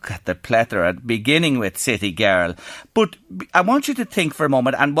 look at the plethora, beginning with City Girl. But I want you to think for a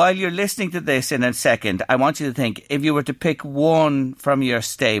moment, and while you're listening to this in a second, I want you to think, if you were to pick one from your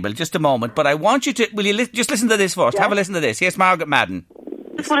stable, just a moment, but I want you to, will you just listen to this first? Yeah. Have a listen to this. Here's Margaret Madden.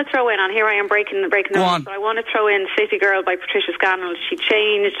 I just want to throw in, and here I am breaking the rules, but I want to throw in City Girl by Patricia Scannell. She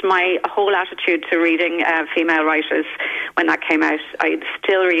changed my whole attitude to reading female writers when that came out. I'd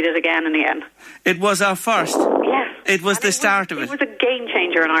still read it again and again. It was our first. Yes. It was the start of it. It was a game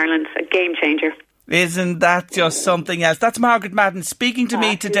changer in Ireland, a game changer. Isn't that just something else? That's Margaret Madden speaking to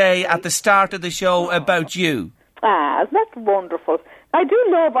me today at the start of the show about you. Isn't that wonderful? I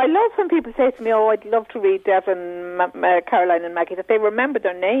love when people say to me, I'd love to read Devon, Caroline and Maggie, that they remember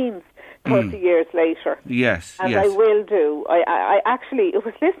their names 30 years later. Yes, and I will do. I actually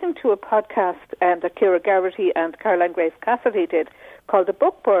was listening to a podcast that Ciara Garrity and Caroline Grace Cassidy did called The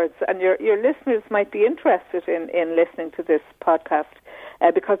Book Birds, and your listeners might be interested in listening to this podcast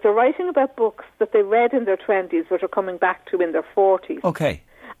because they're writing about books that they read in their 20s but are coming back to in their 40s. Okay.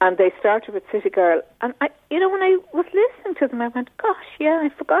 And they started with City Girl. And, when I was listening to them, I went, gosh, I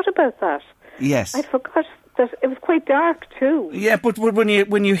forgot about that. Yes. I forgot that it was quite dark too. Yeah, but when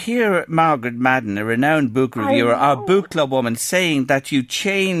you hear Margaret Madden, a renowned book reviewer, our book club woman, saying that you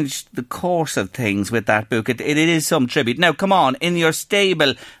changed the course of things with that book, it is some tribute. Now, come on, in your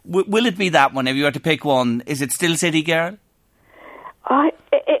stable, will it be that one? If you were to pick one, is it still City Girl?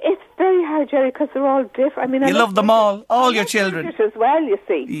 It's very hard, Jerry, because they're all different. You love them all your children. Bridget as well, you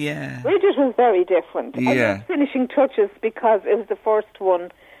see. Yeah. Bridget was very different. Yeah. I love Finishing Touches because it was the first one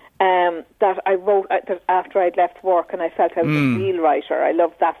that I wrote after I'd left work and I felt I was a real writer. I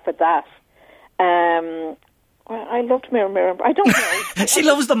loved that for that. I loved Mirror. I don't know. She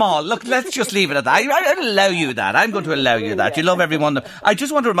loves them all. Look, let's just leave it at that. I'll allow you that. I'm going to allow you that. You love every one of them. I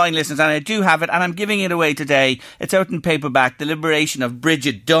just want to remind listeners, and I do have it, and I'm giving it away today. It's out in paperback, The Liberation of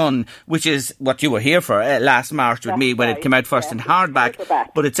Bridget Dunn, which is what you were here for last March with me when it came out first in hardback.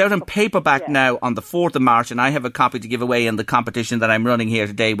 But it's out in paperback now on the 4th of March, and I have a copy to give away in the competition that I'm running here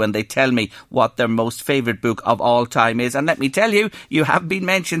today when they tell me what their most favourite book of all time is. And let me tell you, you have been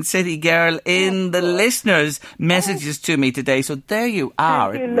mentioned, City Girl, in the listeners' messages to me today, so there you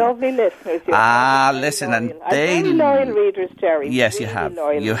are. Thank you, lovely listeners. Listen, and they very loyal readers, Jerry. Yes, really you have.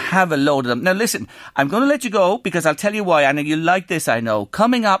 Loyal. You have a load of them. Now, listen, I'm going to let you go because I'll tell you why, and you like this, I know.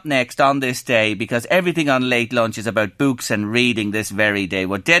 Coming up next on this day, because everything on Late Lunch is about books and reading this very day,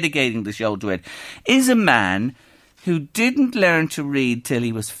 we're dedicating the show to it, is a man who didn't learn to read till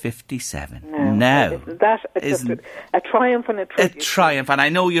he was 57. Now, isn't a triumph and a tribute? A triumph, and I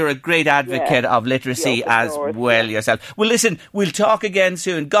know you're a great advocate of literacy as well yourself. Well, listen, we'll talk again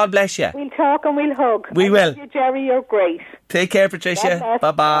soon. God bless you. We'll talk and we'll hug. We will. You, Jerry, you're great. Take care, Patricia.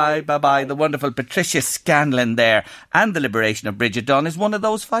 Bye-bye. Bye-bye. The wonderful Patricia Scanlon there. And The Liberation of Bridget Dunn is one of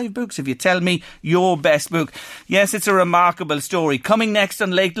those 5 books. If you tell me your best book. Yes, it's a remarkable story. Coming next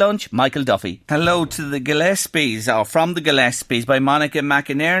on Late Lunch, Michael Duffy. Hello to the Gillespies, or from the Gillespies, by Monica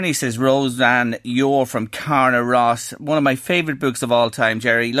McInerney, says Roseanne Yore from Carnaross. One of my favourite books of all time,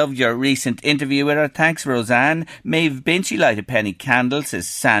 Jerry. Loved your recent interview with her. Thanks, Roseanne. Maeve Binchy, Light a Penny Candle, says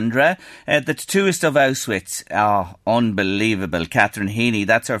Sandra. The Tattooist of Auschwitz. Oh, unbelievable. Catherine Heaney,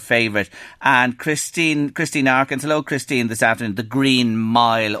 that's her favourite. And Christine Arkins. Hello, Christine, this afternoon. The Green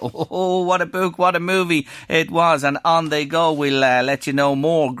Mile. Oh, what a book, what a movie it was. And on they go. We'll let you know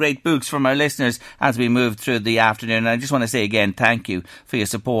more great books from our listeners as we move through the afternoon. And I just want to say again, thank you for your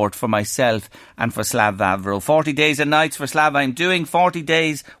support for myself and for Slav Vavro. 40 days and nights for Slav. I'm doing 40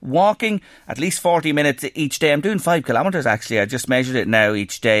 days walking, at least 40 minutes each day. I'm doing 5 kilometres actually. I just measured it now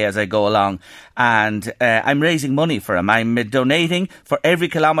each day as I go along. And I'm raising money for him. I'm donating for every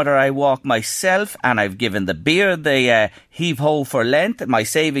kilometre I walk myself, and I've given the beer the heave-ho for Lent. My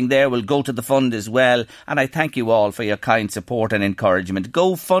saving there will go to the fund as well, and I thank you all for your kind support and encouragement.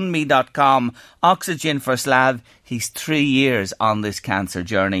 GoFundMe.com, Oxygen for Slav. He's 3 years on this cancer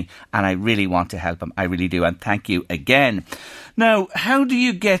journey, and I really want to help him. I really do, and thank you again. Now, how do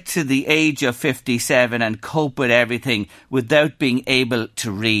you get to the age of 57 and cope with everything without being able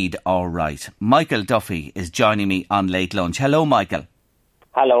to read or write? Michael Duffy is joining me on Late Lunch. Hello, Michael.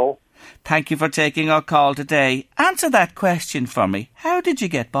 Hello. Thank you for taking our call today. Answer that question for me. How did you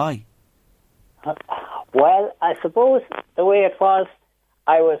get by? Well, I suppose the way it was,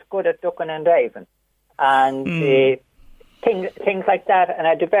 I was good at ducking and diving. And things like that. And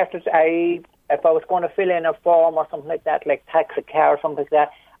I debated, if I was going to fill in a form or something like that, like taxi car or something like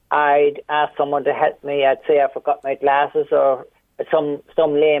that, I'd ask someone to help me. I'd say I forgot my glasses or some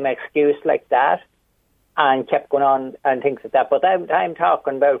lame excuse like that, and kept going on and things like that. But I'm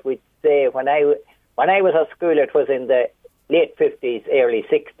talking about, we'd say, when I was at school, it was in the late 50s, early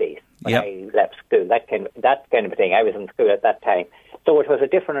 60s when I left school. That kind of thing. I was in school at that time. So it was a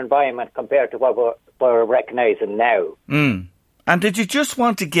different environment compared to what we're recognising now. And did you just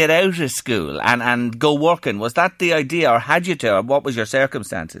want to get out of school and go working? Was that the idea, or had you to, or what was your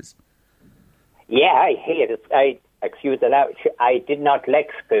circumstances? Yeah, I hated it. Excuse the language, I did not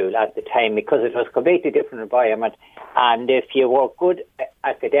like school at the time because it was a completely different environment. And if you were good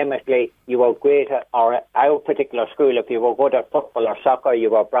academically, you were great at, or our particular school, if you were good at football or soccer,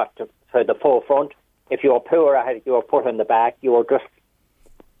 you were brought to the forefront. If you were poor, you were put in the back. You were just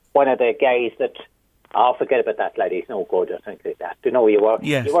one of the guys that, forget about that lad, he's no good or something like that.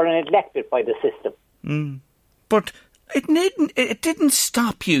 You were neglected by the system. But it didn't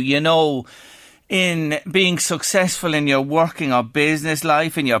stop you, in being successful in your working or business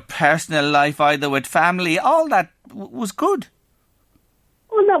life, in your personal life, either with family. All that was good.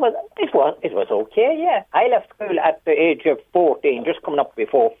 Well, no, it was okay, yeah. I left school at the age of 14, just coming up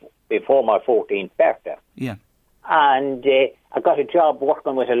before my 14th birthday. Yeah. And I got a job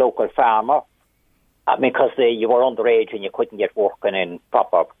working with a local farmer because you were underage and you couldn't get working in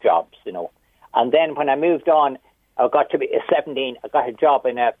proper jobs, And then when I moved on, I got to be 17, I got a job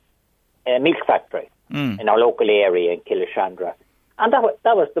in a milk factory in our local area in Killashandra. And that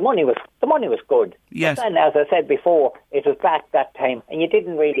was the money was good. Yes. But then, as I said before, it was back that time, and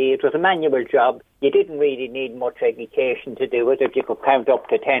it was a manual job. You didn't really need much education to do it. If you could count up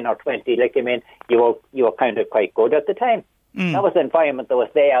to 10 or 20, you were kind of quite good at the time. That was the environment that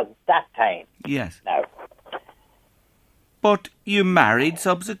was there at that time. Yes. Now. But you married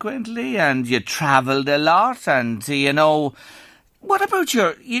subsequently, and you travelled a lot, and what about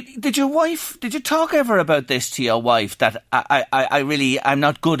did you talk ever about this to your wife, that I'm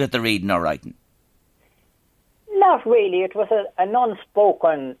not good at the reading or writing? Not really. It was an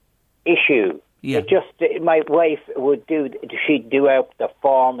unspoken issue. Yeah. It just, my wife she'd do out the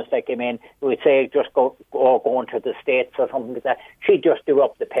forms, we'd say just go into the States or something like that. She'd just do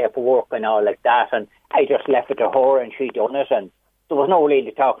up the paperwork and all like that, and I just left it to her and she done it, and there was no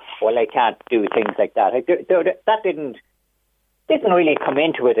really talk, well, I can't do things like that. That didn't really come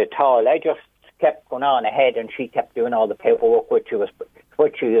into it at all. I just kept going on ahead, and she kept doing all the paperwork, which she was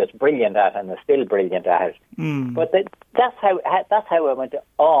brilliant at, and is still brilliant at it. But that's how I went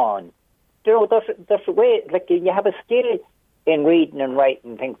on. There's a way, you have a skill in reading and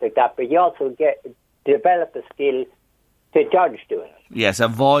writing, things like that, but you also develop a skill to judge doing it. Yes,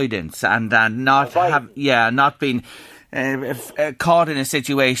 avoidance and not being caught in a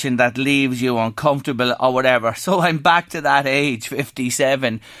situation that leaves you uncomfortable or whatever. So I'm back to that age,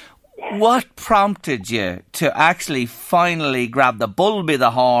 57. What prompted you to actually finally grab the bull by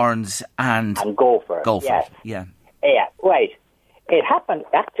the horns and go for it? It. Yeah. Yeah, right. It happened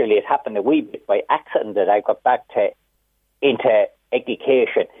a wee bit by accident that I got back into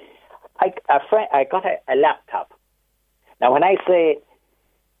education. I got a laptop. Now, when I say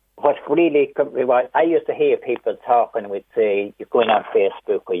what really was, I used to hear people talking, would say, you're going on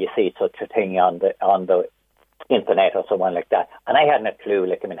Facebook or you see such a thing on the internet or someone like that. And I hadn't a clue,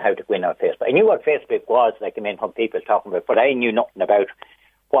 how to go in on Facebook. I knew what Facebook was, from people talking about it, but I knew nothing about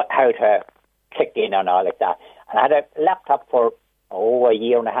how to click in and all like that. And I had a laptop for a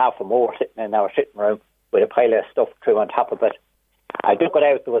year and a half or more sitting in our sitting room with a pile of stuff through on top of it. I took it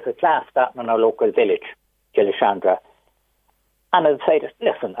out. There was a class starting in our local village, Killashandra. And I decided,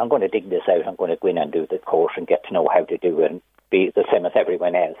 listen, I'm going to dig this out. I'm going to go in and do the course and get to know how to do it and be the same as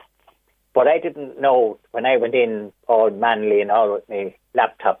everyone else. But I didn't know, when I went in all manly and all with my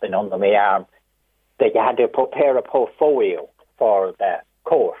laptop and under my arm, that you had to prepare a portfolio for the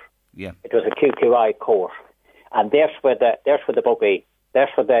course. Yeah. It was a QQI course. And there's where the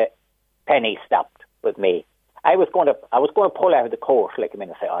penny stopped with me. I was going to pull out of the course, and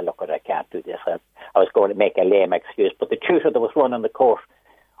say, oh, look, I can't do this. I was going to make a lame excuse. But the tutor that was running the course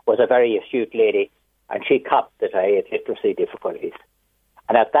was a very astute lady, and she copped that I had literacy difficulties.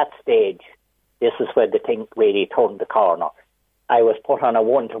 And at that stage, this is where the thing really turned the corner. I was put on a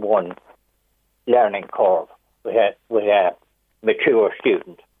one-to-one learning curve with a mature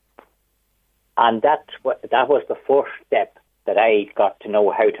student. And that was the first step that I got to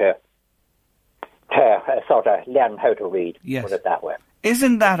know how to sort of learn how to read, Yes. put it that way.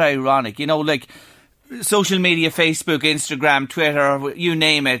 Isn't that ironic? You know, like social media, Facebook, Instagram, Twitter, you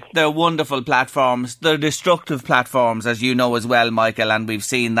name it, they're wonderful platforms. They're destructive platforms, as you know as well, Michael, and we've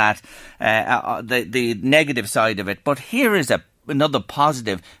seen that, the negative side of it. But here is another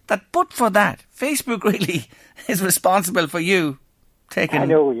positive, that but for that, Facebook really is responsible for you taking... I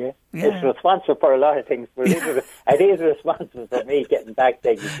know, yeah. It's responsible for a lot of things, but it is responsible for me getting back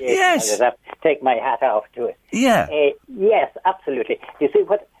to education. Yes. I have to take my hat off to it. Yeah. Yes, absolutely. You see,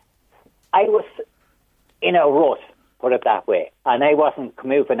 what I was in a rut, put it that way, and I wasn't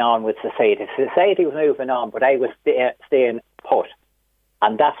moving on with society. Society was moving on, but I was staying put,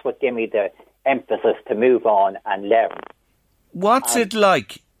 and that's what gave me the emphasis to move on and learn. What's it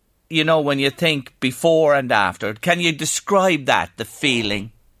like, you know, when you think before and after? Can you describe that, the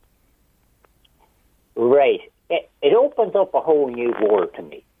feeling? Right. It opens up a whole new world to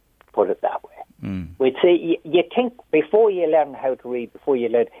me, put it that way. We'd say, you think, before you learn how to read,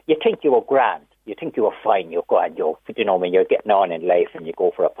 you think you were grand. You think you were fine, you go and you know, when you're getting on in life and you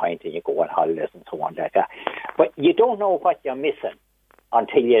go for a pint and you go on holidays and so on like that. But you don't know what you're missing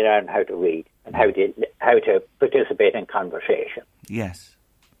until you learn how to read and how to participate in conversation. Yes.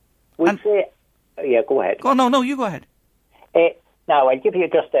 We'd say, yeah, go ahead. Oh, no, you go ahead. Now, I'll give you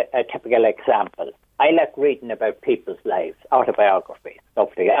just a typical example. I like reading about people's lives, autobiographies, stuff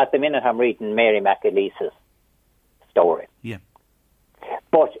like that. At the minute, I'm reading Mary McAleese's story. Yeah.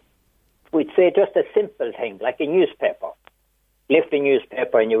 But we'd say just a simple thing, like a newspaper. Lift a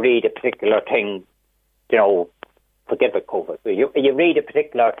newspaper and you read a particular thing, you know, forget about COVID. You read a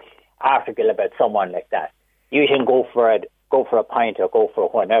particular article about someone like that. You can go for a pint or go for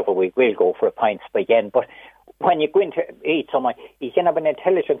whatever. We will go for a pint again. But when you go in to eat someone, you can have an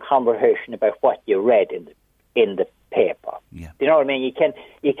intelligent conversation about what you read in the paper. Yeah. You know what I mean?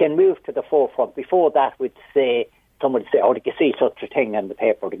 You can move to the forefront. Before that, we'd say, someone would say, oh, did you see such a thing in the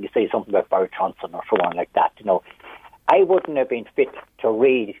paper? Did you see something about Boris Johnson or so on like that? You know, I wouldn't have been fit to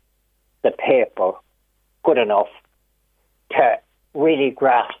read the paper good enough to really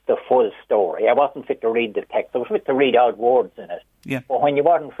grasp the full story. I wasn't fit to read the text. I was fit to read odd words in it. Yeah. But when you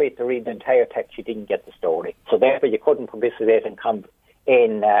weren't fit to read the entire text, you didn't get the story. So therefore, you couldn't participate in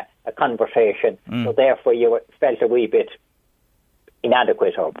a conversation. So therefore, you felt a wee bit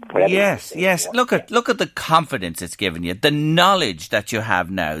inadequate or whatever. Yes. Look at the confidence it's given you, the knowledge that you have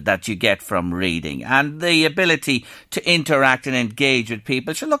now that you get from reading, and the ability to interact and engage with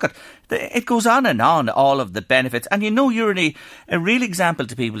people. So look at it goes on and on, all of the benefits. And you know, you're a real example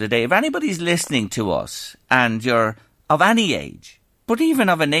to people today. If anybody's listening to us and you're of any age, but even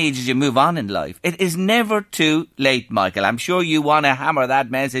of an age as you move on in life, it is never too late, Michael. I'm sure you want to hammer that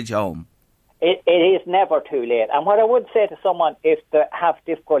message home. It is never too late. And what I would say to someone, if they have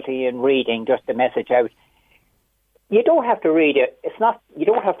difficulty in reading, just a message out, you don't have to read it. You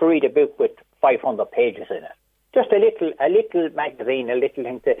don't have to read a book with 500 pages in it. Just a little magazine, a little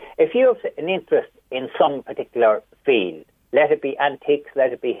thing. If you have an interest in some particular field, let it be antiques,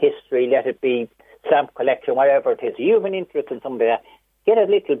 let it be history, let it be stamp collection, whatever it is. You have an interest in something like that, get a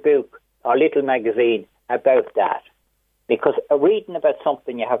little book or a little magazine about that. Because reading about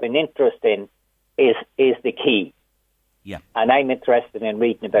something you have an interest in is the key. Yeah. And I'm interested in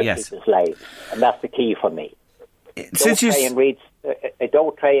reading about people's lives. And that's the key for me.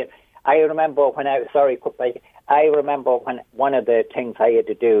 Don't try and... I remember when one of the things I had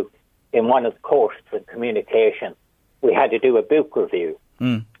to do in one of the courses in communication, we had to do a book review.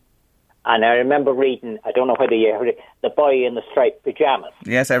 And I remember reading, I don't know whether you heard it, The Boy in the Striped Pyjamas.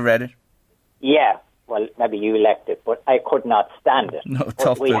 Yes, I read it. Yeah. Well, maybe you liked it, but I could not stand it. No,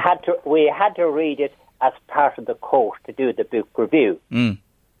 tough. We had to read it as part of the course to do the book review. And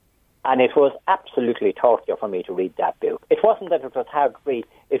it was absolutely torture for me to read that book. It wasn't that it was hard to read,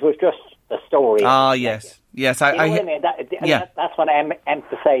 it was just the story. Ah, yes. Yes, That's what I'm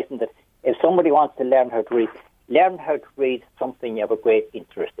emphasising, that if somebody wants to learn how to read something you have a great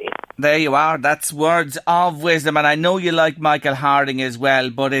interest in. There you are. That's words of wisdom. And I know you like Michael Harding as well,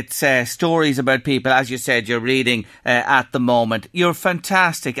 but it's stories about people, as you said, you're reading at the moment. You're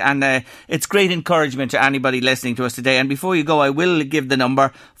fantastic, and it's great encouragement to anybody listening to us today. And before you go, I will give the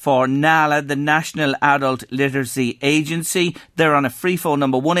number for NALA, the National Adult Literacy Agency. They're on a free phone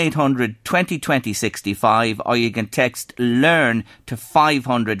number, 1-800-2020-65, or you can text LEARN to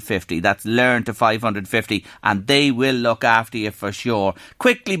 550. That's LEARN to 550, and they will look after you for sure.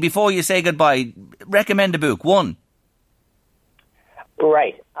 Quickly, before you say goodbye, recommend a book. One.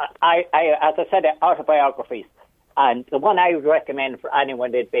 Right. I as I said, autobiographies. And the one I would recommend for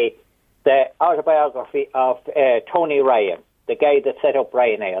anyone would be the autobiography of Tony Ryan, the guy that set up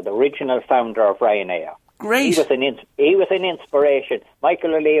Ryanair, the original founder of Ryanair. Great. He was an inspiration.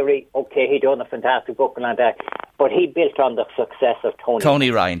 Michael O'Leary, okay, he done a fantastic book and that, but he built on the success of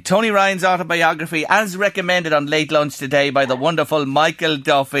Tony Ryan. Tony Ryan's autobiography, as recommended on Late Lunch today by the wonderful Michael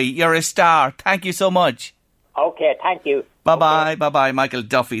Duffy. You're a star. Thank you so much. Okay, thank you. Bye-bye, bye-bye. Michael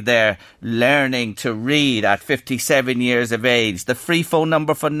Duffy there, learning to read at 57 years of age. The free phone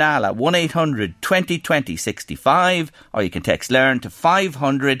number for Nala, 1-800-2020-65, or you can text LEARN to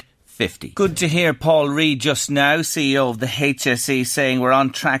 500 50. Good to hear Paul Reid just now, CEO of the HSE, saying we're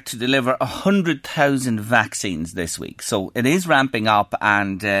on track to deliver 100,000 vaccines this week. So it is ramping up,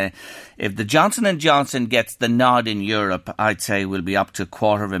 and if the Johnson & Johnson gets the nod in Europe, I'd say we'll be up to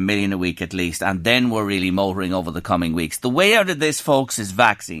 250,000 a week at least, and then we're really motoring over the coming weeks. The way out of this, folks, is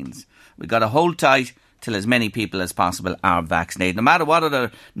vaccines. We've got to hold tight till as many people as possible are vaccinated. No matter what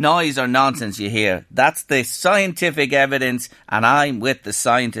other noise or nonsense you hear, that's the scientific evidence, and I'm with the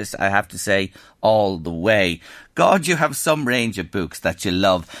scientists, I have to say, all the way. God, you have some range of books that you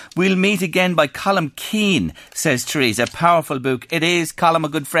love. We'll meet again by Colm Keane, says Therese. A powerful book. It is. Colm, a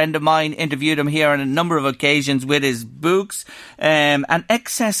good friend of mine, interviewed him here on a number of occasions with his books. An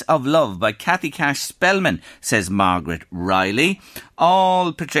Excess of Love by Kathy Cash Spellman, says Margaret Riley.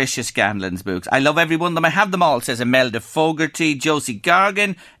 All Patricia Scanlon's books. I love every one of them. I have them all, says Imelda Fogarty. Josie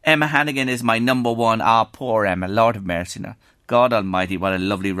Gargan. Emma Hannigan is my number one. Ah, poor Emma. Lord have mercy now. God almighty, what a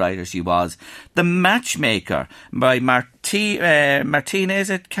lovely writer she was. The Matchmaker by Martina, is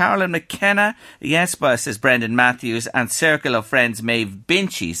it? Carolyn McKenna? Yes, but says Brendan Matthews. And Circle of Friends, Maeve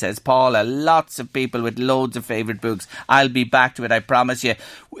Binchy, says Paula. Lots of people with loads of favourite books. I'll be back to it, I promise you.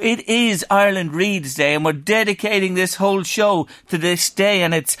 It is Ireland Reads Day, and we're dedicating this whole show to this day,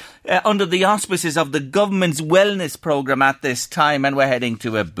 and it's under the auspices of the government's wellness programme at this time, and we're heading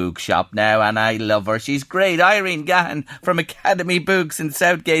to a bookshop now, and I love her. She's great. Irene Gahan from Academy Books in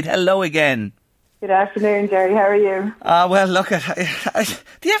Southgate. Hello again. Good afternoon, Jerry. How are you? Well, look, do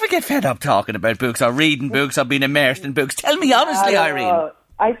you ever get fed up talking about books or reading books or being immersed in books? Tell me honestly, Irene.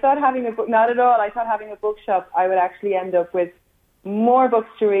 I thought having a book, not at all. I thought having a bookshop, I would actually end up with more books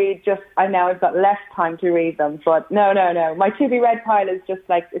to read. And now I've got less time to read them. But no. My to-be-read pile is just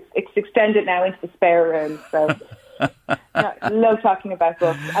like, it's extended now into the spare room. So I love talking about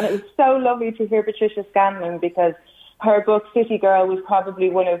books. And it was so lovely to hear Patricia Scanlon, because her book, City Girl, was probably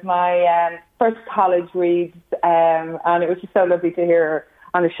one of my first college reads. And it was just so lovely to hear her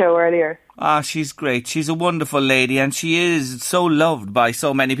on the show earlier. She's great. She's a wonderful lady, and she is so loved by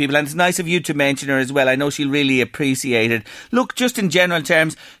so many people. And it's nice of you to mention her as well. I know she'll really appreciate it. Look, just in general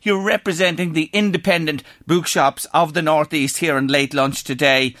terms, you're representing the independent bookshops of the North East here on Late Lunch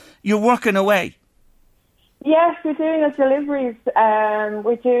today. You're working away. Yes, we're doing deliveries.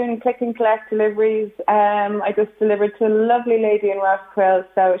 We're doing click and collect deliveries. I just delivered to a lovely lady in Rossquill,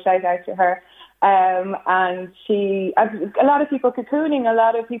 so shout out to her. And a lot of people cocooning, a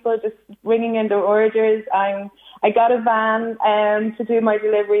lot of people just ringing in their orders. I got a van to do my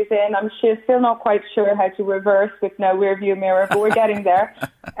deliveries in. I'm still not quite sure how to reverse with no rear view mirror, but we're getting there.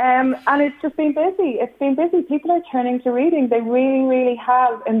 And it's just been busy. It's been busy. People are turning to reading. They really, really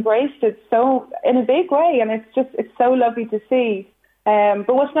have embraced it so in a big way, and it's so lovely to see.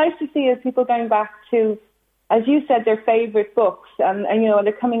 But what's nice to see is people going back to, as you said, their favourite books, and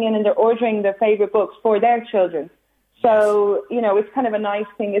they're coming in and they're ordering their favourite books for their children. So, it's kind of a nice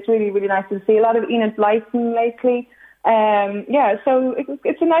thing. It's really, really nice to see. A lot of Enid Blyton lately. So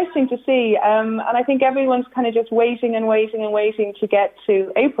it's a nice thing to see. And I think everyone's kind of just waiting to get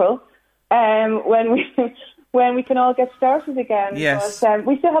to April, when we can all get started again. Yes. But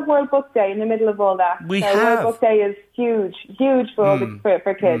we still have World Book Day in the middle of all that. World Book Day is huge for all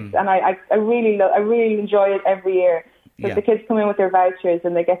for kids, and I really enjoy it every year. Because the kids come in with their vouchers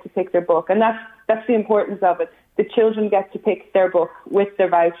and they get to pick their book, and that's the importance of it. The children get to pick their book with their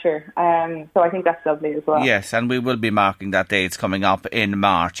voucher, so I think that's lovely as well. Yes, and we will be marking that day. It's coming up in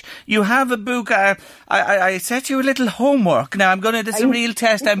March. You have a book. I set you a little homework. Now this is a real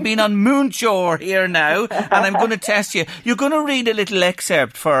test. I'm being on Moonshore here now, and I'm going to test you. You're going to read a little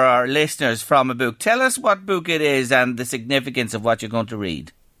excerpt for our listeners from a book. Tell us what book it is and the significance of what you're going to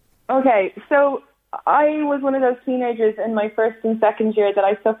read. Okay, so I was one of those teenagers in my first and second year that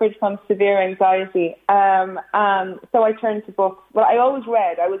I suffered from severe anxiety. And so I turned to books. Well, I always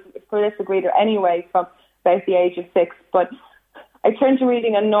read. I was a prolific reader anyway from about the age of 6. But I turned to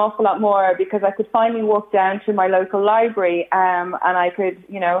reading an awful lot more because I could finally walk down to my local library and I could,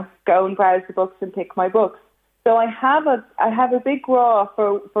 go and browse the books and pick my books. So I have a big raw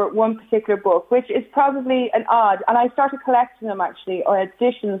for one particular book, which is probably an odd. And I started collecting them, actually, or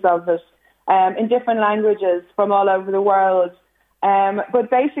editions of it. In different languages from all over the world. But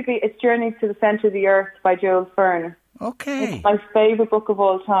basically, it's Journey to the Centre of the Earth by Jules Verne. Okay. It's my favourite book of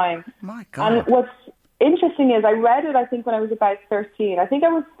all time. My God. And what's interesting is I read it, I think, when I was about 13. I think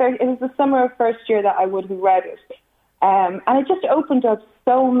it was the summer of first year that I would have read it. And it just opened up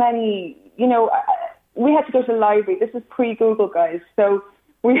so many, we had to go to the library. This is pre-Google, guys. So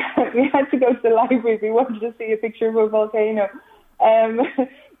we had to go to the library if we wanted to see a picture of a volcano.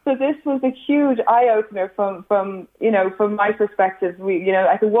 So this was a huge eye-opener from my perspective.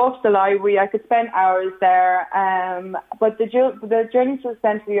 I could walk to the library, I could spend hours there, but the Journey to the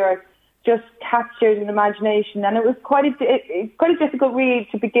Centre of the Earth just captured an imagination, and it was quite a difficult read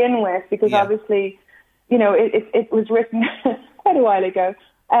to begin with, because obviously, it was written quite a while ago.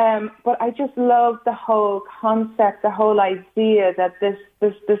 But I just loved the whole concept, the whole idea that this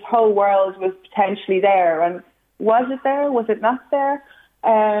whole world was potentially there, and was it there? Was it not there?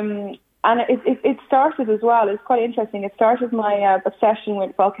 And it started as well. It's quite interesting. It started my obsession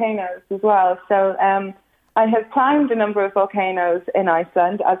with volcanoes as well. So I have climbed a number of volcanoes in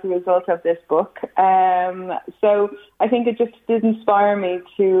Iceland as a result of this book. So I think it just did inspire me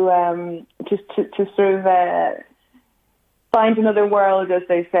to sort of find another world, as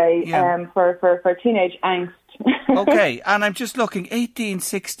they say, for teenage angst. Okay, and I'm just looking,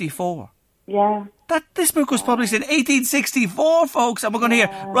 1864. Yeah. This book was published in 1864, folks, and we're going to hear.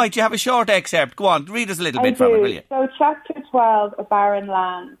 Right, you have a short excerpt. Go on, read us a little bit from it, will you? So, chapter 12, A Barren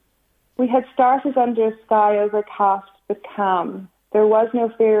Land. We had started under a sky overcast but calm. There was no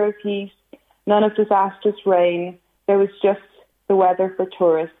fear of heat, none of disastrous rain. There was just the weather for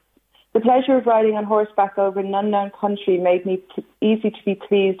tourists. The pleasure of riding on horseback over an unknown country made me easy to be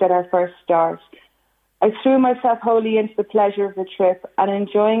pleased at our first start. I threw myself wholly into the pleasure of the trip, and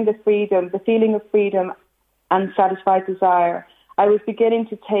enjoying the feeling of freedom and satisfied desire, I was beginning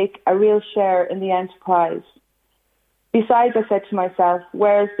to take a real share in the enterprise. Besides, I said to myself,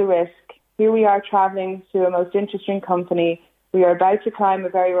 where's the risk? Here we are travelling to a most interesting company. We are about to climb a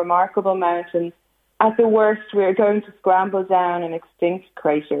very remarkable mountain. At the worst, we are going to scramble down an extinct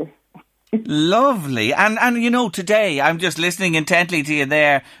crater. Lovely. And today, I'm just listening intently to you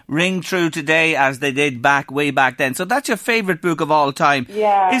there, ring true today as they did way back then. So that's your favourite book of all time.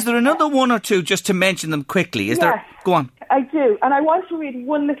 Yeah. Is there another one or two, just to mention them quickly? Is there? Go on. I do. And I want to read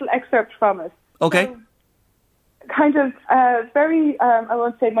one little excerpt from it. Okay. So, kind of very, I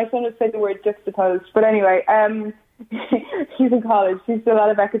won't say, my son would say the word juxtaposed, but anyway, he's in college. He's doing a lot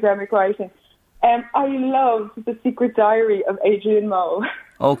of academic writing. I love The Secret Diary of Adrian Mole.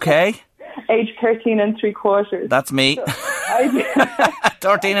 Okay. Age 13 3/4. That's me. So,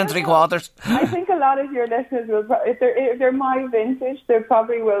 13 3/4. I think a lot of your listeners will, if they're my vintage, they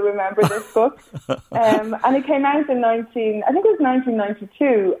probably will remember this book. And it came out in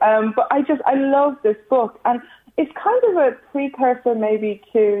 1992. But I love this book, and it's kind of a precursor maybe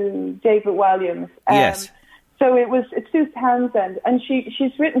to David Walliams. Yes. So it's Sue Townsend, and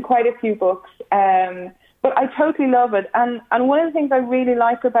she's written quite a few books. But I totally love it. And one of the things I really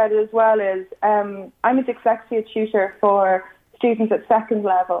like about it as well is I'm a dyslexia tutor for students at second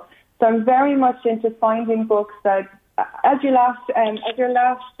level. So I'm very much into finding books that, as your last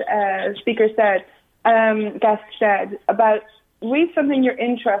speaker said, guest said, about read something you're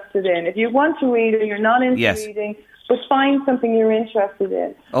interested in. If you want to read or you're not into reading, but find something you're interested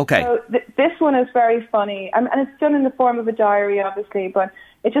in. Okay. So this one is very funny. And it's done in the form of a diary, obviously, but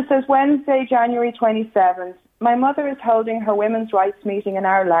it just says, Wednesday, January 27th. My mother is holding her women's rights meeting in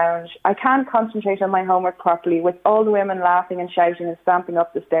our lounge. I can't concentrate on my homework properly with all the women laughing and shouting and stamping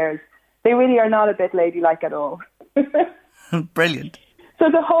up the stairs. They really are not a bit ladylike at all. Brilliant. So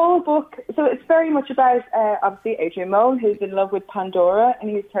the whole book, so it's very much about, obviously, Adrian Mole, who's in love with Pandora,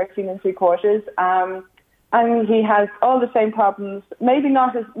 and he's 13 3/4. And he has all the same problems, maybe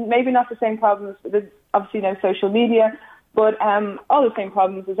not the same problems, obviously no social media, but all the same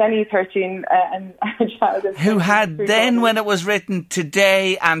problems as any 13 and child. Who had then, when it was written,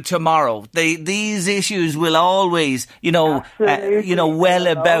 today and tomorrow. These issues will always, well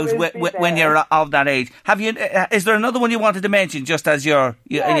about when you're of that age. Have you? Is there another one you wanted to mention, just as in your?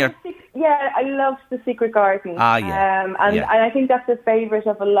 Yeah, I love The Secret Garden. And I think that's a favourite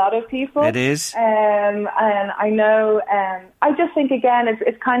of a lot of people. It is. And I know, I just think, again,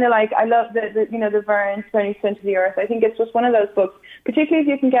 it's kind of like, I love the Verne, Journey to the Earth. I think it's just one of those books, particularly if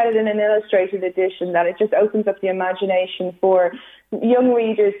you can get it in an illustrated edition, that it just opens up the imagination for young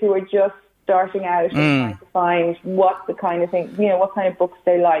readers who are just starting out and trying to find what the kind of thing, what kind of books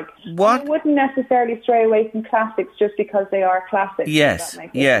they like. I wouldn't necessarily stray away from classics just because they are classics. Yes,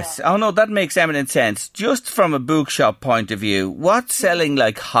 yes. Oh no, that makes eminent sense. Just from a bookshop point of view, what's selling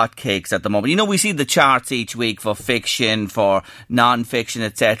like hotcakes at the moment? We see the charts each week for fiction, for non-fiction,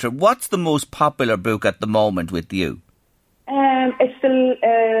 etc. What's the most popular book at the moment with you? It's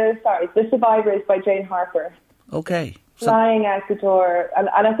The Survivors by Jane Harper. Okay. Flying out the door. And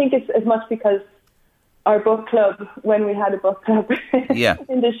I think it's as much because our book club, when we had a book club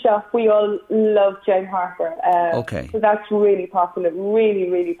in the shop, we all loved Jane Harper. Okay. So that's really popular, really,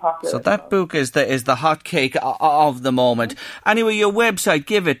 really popular. So that book is the hot cake of the moment. Anyway, your website,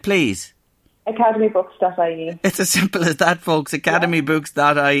 give it, please. academybooks.ie. It's as simple as that, folks.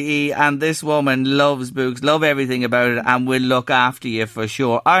 academybooks.ie. And this woman loves books, love everything about it, and will look after you for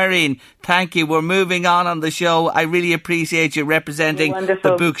sure. Irene, thank you. We're moving on the show. I really appreciate you representing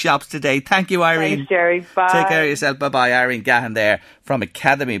the bookshops today. Thank you, Irene. Thanks, Jerry. Bye. Take care of yourself. Bye-bye. Irene Gahan there from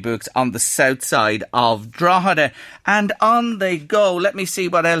Academy Books on the south side of Drogheda. And on they go. Let me see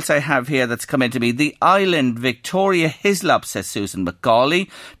what else I have here that's come into me. The Island, Victoria Hislop, says Susan McCauley.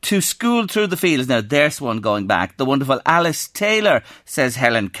 To School Through the Fields. Now, there's one going back. The wonderful Alice Taylor, says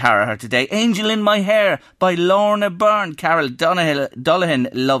Helen Carraher today. Angel in My Hair by Lorna Byrne. Carol Dullahan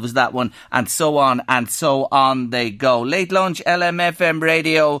loves that one. And so on they go. Late Lunch, LMFM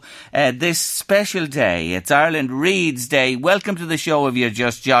Radio. This special day, it's Ireland Reads Day. Welcome to the show if you're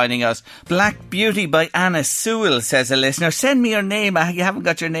just joining us. Black Beauty by Anna Sewell, says a listener. Send me your name. You haven't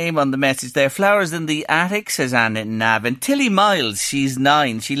got your name on the message there. Flowers in the Attic, says Anna in Navan. Tilly Miles, she's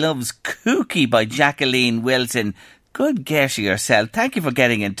 9. She loves Kooky by Jacqueline Wilson. Good guess yourself. Thank you for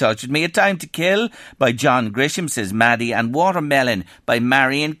getting in touch with me. A Time to Kill by John Grisham, says Maddie. And Watermelon by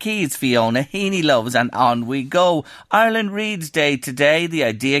Marion Keys, Fiona Heaney loves. And on we go. Ireland Reads Day today. The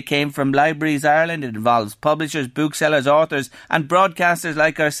idea came from Libraries Ireland. It involves publishers, booksellers, authors and broadcasters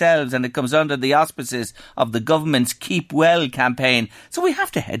like ourselves. And it comes under the auspices of the government's Keep Well campaign. So we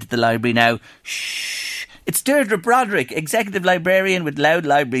have to head to the library now. Shh. It's Deirdre Broderick, Executive Librarian with Loud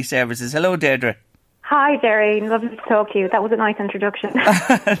Library Services. Hello, Deirdre. Hi, Jerry. Lovely to talk to you. That was a nice introduction.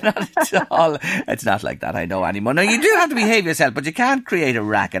 Not at all. It's not like that, I know, anymore. Now, you do have to behave yourself, but you can't create a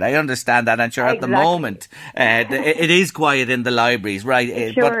racket. I understand that. And sure, at the moment, it is quiet in the libraries, right?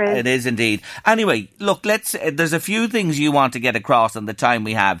 It sure is. It is indeed. Anyway, look, there's a few things you want to get across in the time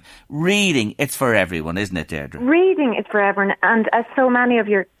we have. Reading, it's for everyone, isn't it, Deirdre? Reading is for everyone. And as so many of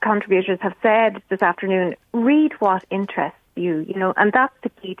your contributors have said this afternoon, read what interests you, and that's the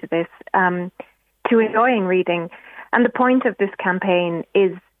key to this. To enjoying reading. And the point of this campaign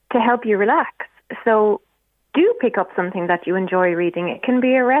is to help you relax. So do pick up something that you enjoy reading. It can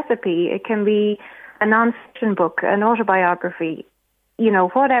be a recipe, it can be a non-fiction book, an autobiography,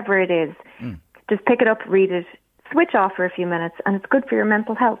 whatever it is. Just pick it up, read it, switch off for a few minutes, and it's good for your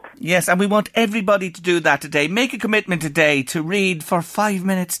mental health. Yes, and we want everybody to do that today. Make a commitment today to read for 5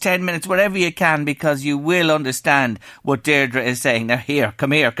 minutes, 10 minutes, wherever you can, because you will understand what Deirdre is saying. Now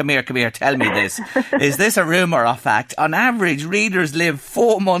come here, tell me this. Is this a rumour or fact? On average, readers live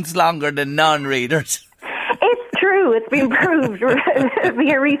 4 months longer than non-readers. It's true. It's been proved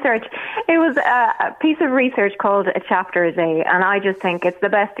via research. It was a piece of research called A Chapter a Day, and I just think it's the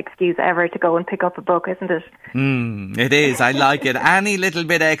best excuse ever to go and pick up a book, isn't it? It is. I like it. Any little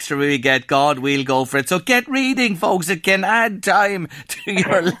bit extra we get, God, we'll go for it. So get reading, folks. It can add time to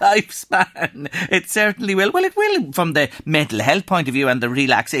your lifespan. It certainly will. Well, it will from the mental health point of view and the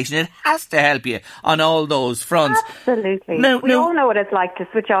relaxation. It has to help you on all those fronts. Absolutely. We all know what it's like to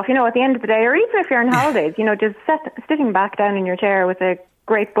switch off, at the end of the day, or even if you're on holidays, just sitting back down in your chair with a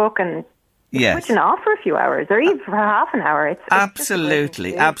great book and switching off for a few hours or even for half an hour. It's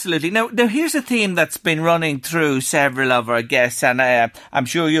absolutely. Now, here's a theme that's been running through several of our guests, and I'm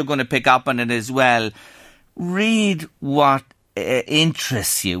sure you're going to pick up on it as well. Read what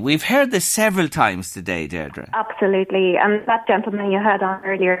interests you. We've heard this several times today, Deirdre. Absolutely. And that gentleman you had on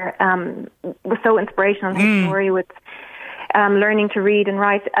earlier was so inspirational. His story with learning to read and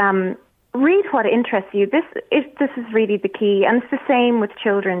write. Read what interests you. This is really the key, and it's the same with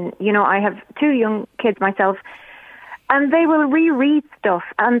children. I have 2 young kids myself, and they will reread stuff,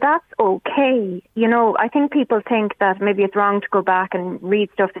 and that's okay. I think people think that maybe it's wrong to go back and read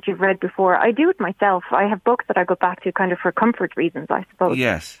stuff that you've read before. I do it myself. I have books that I go back to kind of for comfort reasons, I suppose.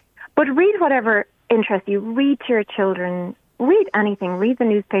 Yes. But read whatever interests you. Read to your children. Read anything. Read the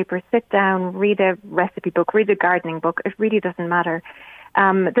newspaper. Sit down. Read a recipe book. Read a gardening book. It really doesn't matter.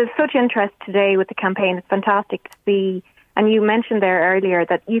 There's such interest today with the campaign. It's fantastic to see. And you mentioned there earlier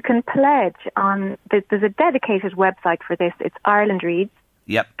that you can pledge on, there's a dedicated website for this. It's Ireland Reads.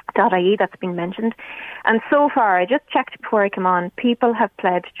 Yep. .ie, that's been mentioned. And so far, I just checked before I came on, people have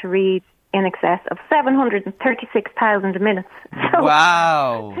pledged to read in excess of 736,000 minutes. So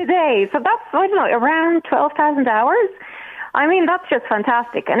wow. Today. So that's, I don't know, around 12,000 hours. I mean, that's just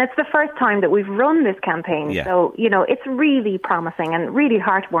fantastic. And it's the first time that we've run this campaign. Yeah. So, you know, it's really promising and really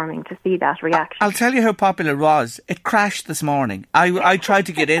heartwarming to see that reaction. I'll tell you how popular it was. It crashed this morning. I tried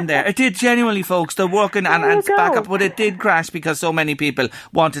to get in there. It did, genuinely, folks. They're working and it's back up. But it did crash because so many people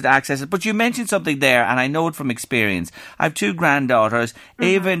wanted to access it. But you mentioned something there, and I know it from experience. I have 2 granddaughters,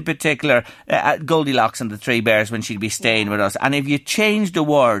 Ava in particular, Goldilocks and the Three Bears, when she'd be staying with us. And if you changed a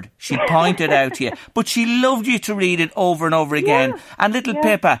word, she'd point it out to you. But she loved you to read it over and over again. Yeah. And little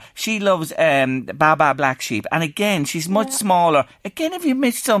Pippa, she loves Baba Black Sheep, and again she's much smaller. Again, if you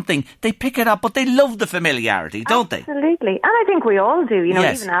miss something, they pick it up, but they love the familiarity, don't they? Absolutely. And I think we all do, you know,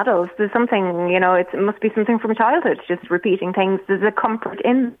 Yes. even adults. There's something, you know, it must be something from childhood, just repeating things. There's a comfort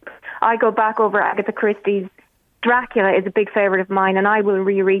in. I go back over Agatha Christie's Dracula is a big favourite of mine, and I will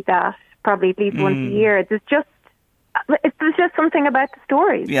reread that probably at least once a year. There's just something about the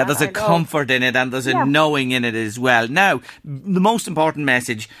stories. Yeah, there's a comfort in it, and there's a knowing in it as well. Now, the most important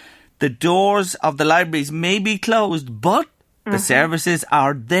message, the doors of the libraries may be closed, but the services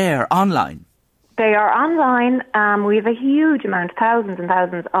are there online. They are online. We have a huge amount, thousands and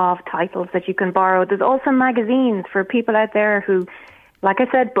thousands of titles that you can borrow. There's also magazines for people out there who, like I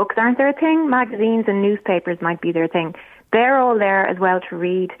said, books aren't their thing. Magazines and newspapers might be their thing. They're all there as well to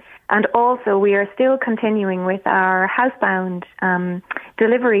read. And also, we are still continuing with our housebound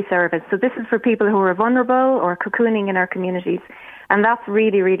delivery service. So this is for people who are vulnerable or cocooning in our communities. And that's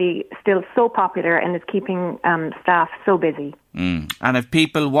really, really still so popular and is keeping staff so busy. And if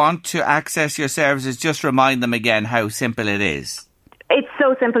people want to access your services, just remind them again how simple it is. It's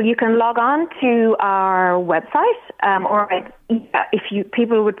so simple. You can log on to our website, or if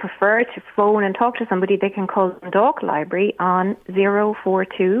people would prefer to phone and talk to somebody, they can call Dundalk Library on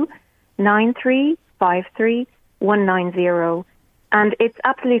 042 9353 190. And it's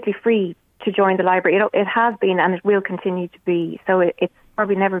absolutely free to join the library. It has been, and it will continue to be. So it's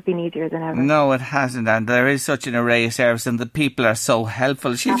probably never been easier than ever. No, it hasn't, and there is such an array of services, and the people are so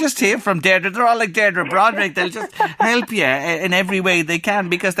helpful. She'll just hear from Deirdre. They're all like Deirdre Broderick. They'll just help you in every way they can,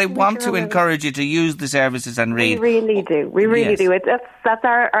 because they want to encourage you to use the services and read. We really do. We really do. That's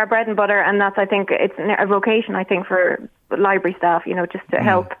our bread and butter, and that's, I think, it's a vocation, I think, for library staff, you know, just to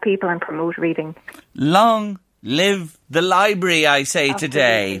help people and promote reading. Long live the library, I say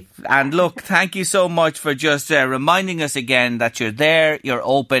today. And look, thank you so much for just reminding us again that you're there, you're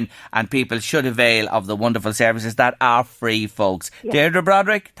open, and people should avail of the wonderful services that are free, folks. Yes. Deirdre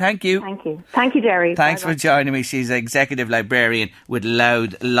Broderick, thank you. Thank you. Thank you, Jerry. Thanks for joining me. She's Executive Librarian with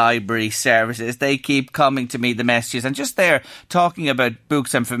Loud Library Services. They keep coming to me, the messages, and just there talking about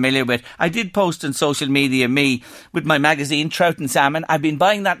books I'm familiar with. I did post on social media, me, with my magazine, Trout and Salmon. I've been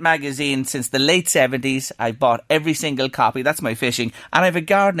buying that magazine since the late 70s. I bought every single copy. That's my fishing. And I have a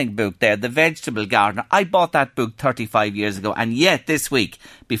gardening book there, The Vegetable Gardener. I bought that book 35 years ago, and yet this week,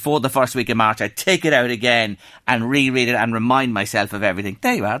 before the first week of March, I take it out again and reread it and remind myself of everything.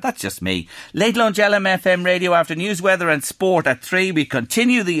 There you are, that's just me. Late Lunch LMFM Radio after news, weather and sport at 3. We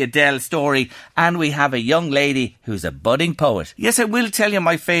continue the Adele story, and we have a young lady who's a budding poet. Yes, I will tell you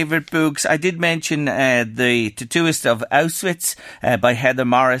my favourite books. I did mention The Tattooist of Auschwitz by Heather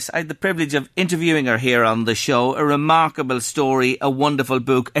Morris. I had the privilege of interviewing her here on the show. A remarkable story, a wonderful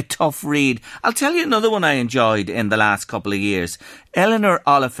book, a tough read. I'll tell you another one I enjoyed in the last couple of years. Eleanor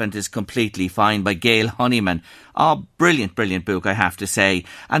Oliphant is Completely Fine by Gail Honeyman. Oh, brilliant, brilliant book, I have to say.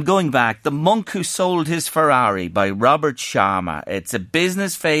 And going back, The Monk Who Sold His Ferrari by Robert Sharma. It's a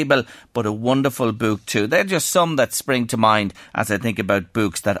business fable, but a wonderful book too. They're just some that spring to mind as I think about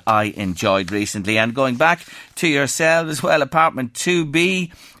books that I enjoyed recently. And going back to yourself as well, Apartment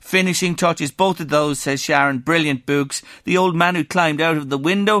 2B, Finishing Touches, both of those, says Sharon, brilliant books. The Old Man Who Climbed Out of the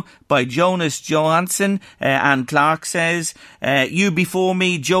Window by Jonas Johansson. Anne Clark says, You Before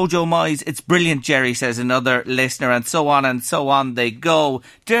Me, Jojo Moyes, it's brilliant, Jerry, says another listener, and so on they go.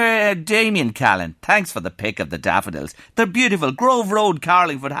 Damien Callan, thanks for the pick of the daffodils. They're beautiful. Grove Road,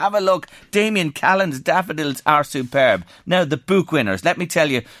 Carlingford, have a look. Damien Callan's daffodils are superb. Now, the book winners, let me tell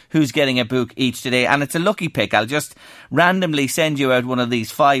you who's getting a book each today, and it's a lucky pick. I'll just randomly send you out one of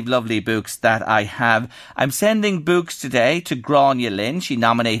these 5 lovely books that I have. I'm sending books today to Grania Lynn. She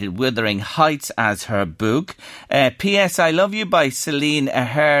nominated Wuthering Heights as her book. P.S. I Love You by Celine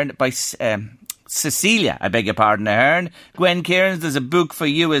Ahern, by Cecilia, I beg your pardon, Ahern. Gwen Cairns, there's a book for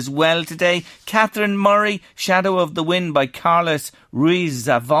you as well today. Catherine Murray, Shadow of the Wind by Carlos Ruiz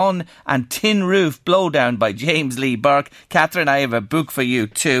Zafón and Tin Roof Blowdown by James Lee Burke. Catherine, I have a book for you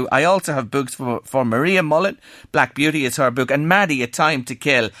too. I also have books for Maria Mullen. Black Beauty is her book, and Maddie, A Time to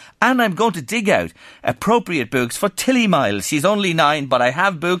Kill. And I'm going to dig out appropriate books for Tilly Miles. She's only 9, but I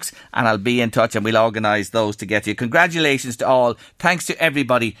have books and I'll be in touch and we'll organise those to get you. Congratulations to all. Thanks to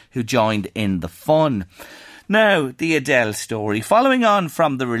everybody who joined in the fun. Now, the Adele story. Following on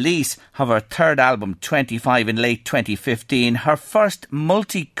from the release of her third album, 25, in late 2015, her first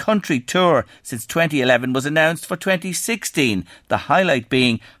multi-country tour since 2011 was announced for 2016, the highlight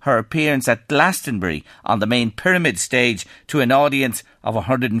being her appearance at Glastonbury on the main Pyramid stage to an audience of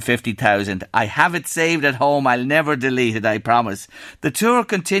 150,000. I have it saved at home. I'll never delete it, I promise. The tour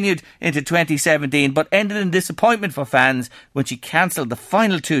continued into 2017 but ended in disappointment for fans when she cancelled the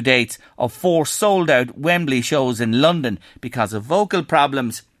final 2 dates of 4 sold-out Wembley shows in London because of vocal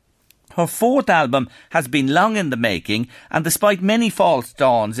problems. Her fourth album has been long in the making, and despite many false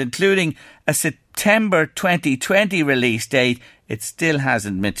dawns, including a September 2020 release date, it still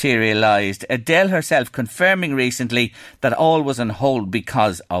hasn't materialised. Adele herself confirming recently that all was on hold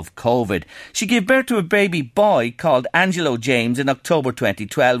because of COVID. She gave birth to a baby boy called Angelo James in October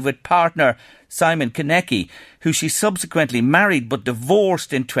 2012 with partner Simon Konecki, who she subsequently married but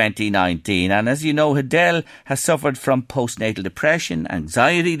divorced in 2019. And as you know, Adele has suffered from postnatal depression,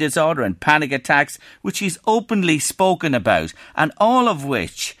 anxiety disorder and panic attacks, which she's openly spoken about, and all of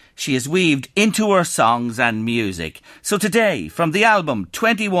which she has weaved into her songs and music. So today, from the album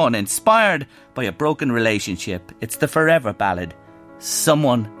 21, inspired by a broken relationship, it's the forever ballad,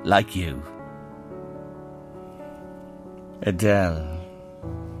 Someone Like You. Adele.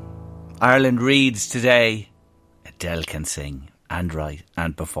 Ireland reads today. Adele can sing and write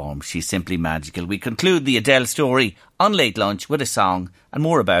and perform. She's simply magical. We conclude the Adele story on Late Lunch with a song and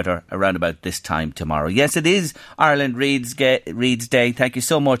more about her around about this time tomorrow. Yes, it is Ireland Reads Day. Thank you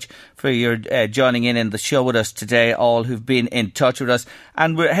so much for your joining in the show with us today, all who've been in touch with us.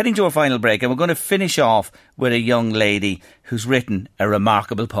 And we're heading to our final break, and we're going to finish off with a young lady who's written a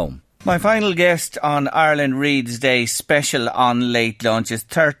remarkable poem. My final guest on Ireland Reads Day special on Late Lunch is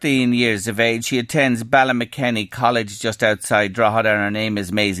 13 years of age. She attends Ballymakenny College just outside Drogheda, and her name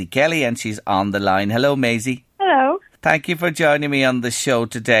is Maisie Kelly, and she's on the line. Hello, Maisie. Hello. Thank you for joining me on the show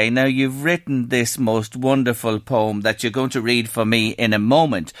today. Now, you've written this most wonderful poem that you're going to read for me in a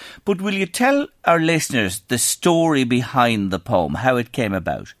moment. But will you tell our listeners the story behind the poem, how it came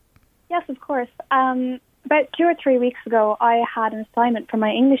about? Yes, of course. About 2 or 3 weeks ago, I had an assignment from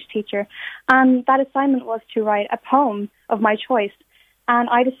my English teacher, and that assignment was to write a poem of my choice. And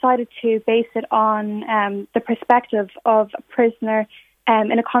I decided to base it on the perspective of a prisoner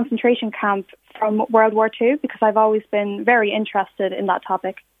in a concentration camp from World War II, because I've always been very interested in that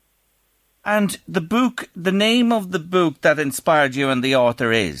topic. And the name of the book that inspired you and the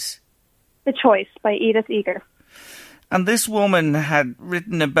author is? The Choice by Edith Eger. And this woman had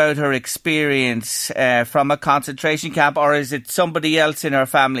written about her experience from a concentration camp, or is it somebody else in her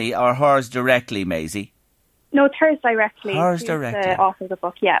family, or hers directly, Maisie? No, it's hers directly. Hers directly. The author of the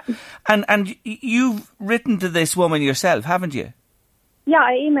book, yeah. And you've written to this woman yourself, haven't you? Yeah,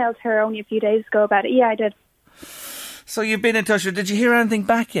 I emailed her only a few days ago about it. Yeah, I did. So you've been in touch with her. Did you hear anything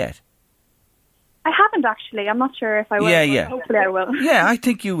back yet? I haven't actually. I'm not sure if I will. Yeah. Hopefully I will. Yeah, I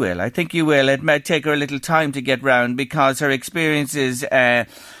think you will. It might take her a little time to get round because her experiences are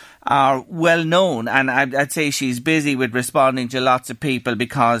well known, and I'd say she's busy with responding to lots of people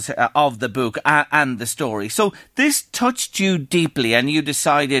because of the book and the story. So this touched you deeply and you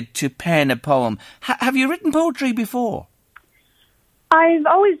decided to pen a poem. Have you written poetry before? I've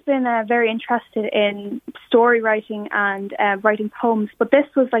always been very interested in story writing and writing poems, but this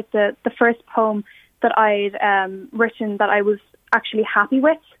was like the first poem that I'd written that I was actually happy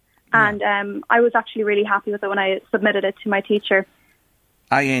with, and I was actually really happy with it when I submitted it to my teacher.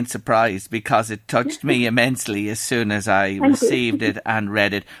 I ain't surprised because it touched me immensely as soon as I received it and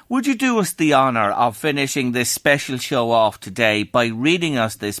read it. Would you do us the honour of finishing this special show off today by reading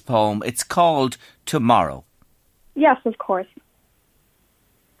us this poem? It's called Tomorrow. Yes, of course.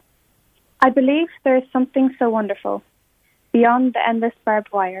 I believe there is something so wonderful beyond the endless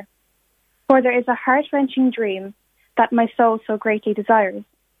barbed wire, for there is a heart-wrenching dream that my soul so greatly desires.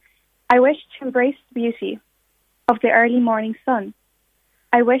 I wish to embrace the beauty of the early morning sun.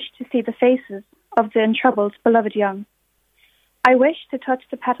 I wish to see the faces of the untroubled, beloved young. I wish to touch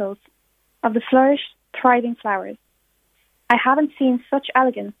the petals of the flourished, thriving flowers. I haven't seen such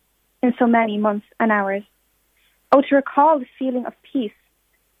elegance in so many months and hours. Oh, to recall the feeling of peace,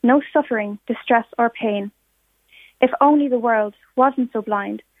 no suffering, distress or pain. If only the world wasn't so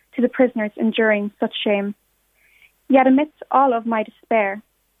blind to the prisoners enduring such shame. Yet amidst all of my despair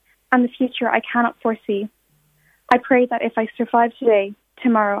and the future I cannot foresee, I pray that if I survive today,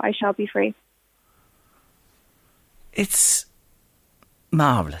 tomorrow I shall be free. It's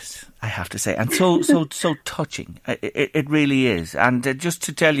marvellous, I have to say, and so touching. It really is. And just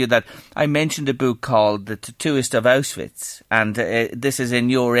to tell you that I mentioned a book called The Tattooist of Auschwitz, and this is in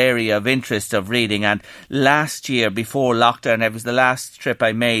your area of interest of reading. And last year, before lockdown, it was the last trip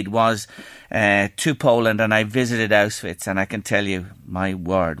I made was to Poland, and I visited Auschwitz, and I can tell you, my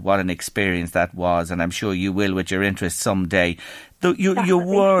word, what an experience that was, and I'm sure you will with your interest someday. Your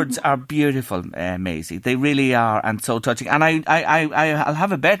words are beautiful, Maisie. They really are, and so touching. And I'll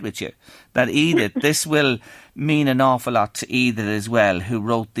have a bet with you that Edith, this will mean an awful lot to Edith as well, who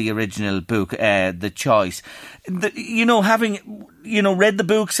wrote the original book, The Choice. Having read the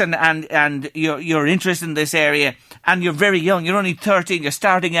books and you're interested in this area, and you're very young, you're only 13, you're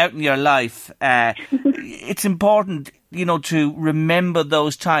starting out in your life. It's important, to remember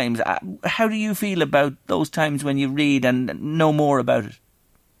those times. How do you feel about those times when you read and know more about it?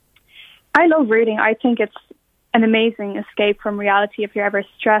 I love reading. I think it's an amazing escape from reality if you're ever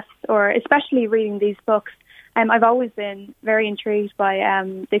stressed, or especially reading these books. I've always been very intrigued by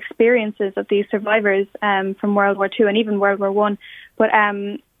the experiences of these survivors from World War II and even World War I. But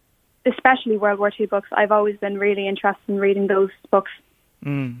especially World War II books, I've always been really interested in reading those books.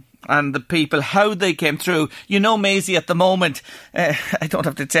 And the people, how they came through. Maisie, at the moment, I don't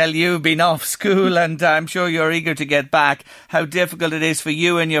have to tell you, been off school, and I'm sure you're eager to get back, how difficult it is for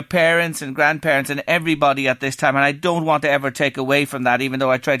you and your parents and grandparents and everybody at this time. And I don't want to ever take away from that, even though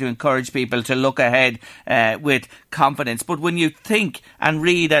I try to encourage people to look ahead with confidence. But when you think and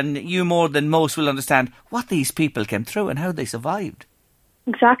read, and you more than most will understand what these people came through and how they survived.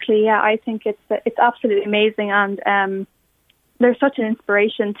 Exactly, yeah. I think it's absolutely amazing, and they're such an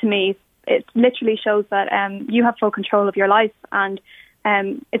inspiration to me. It literally shows that you have full control of your life, and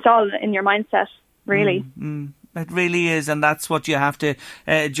it's all in your mindset, really. It really is, and that's what you have to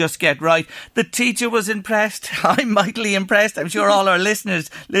just get right. The teacher was impressed. I'm mightily impressed. I'm sure all our listeners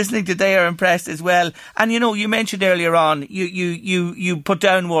listening today are impressed as well. And you mentioned earlier on, you put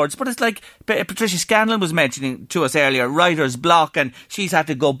down words, but it's like Patricia Scanlon was mentioning to us earlier, writer's block, and she's had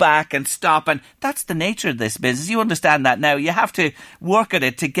to go back and stop, and that's the nature of this business. You understand that now. You have to work at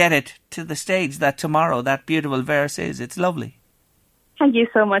it to get it to the stage that tomorrow that beautiful verse is. It's lovely. Thank you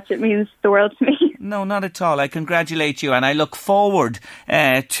so much. It means the world to me. No, not at all. I congratulate you, and I look forward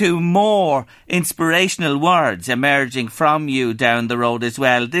to more inspirational words emerging from you down the road as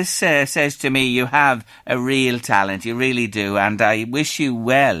well. This says to me you have a real talent. You really do, and I wish you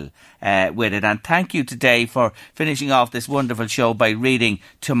well with it. And thank you today for finishing off this wonderful show by reading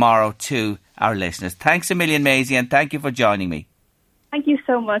tomorrow to our listeners. Thanks a million, Maisie, and thank you for joining me. Thank you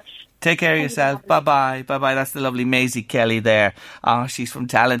so much. Take care of yourself. Bye-bye. Bye-bye. That's the lovely Maisie Kelly there. She's from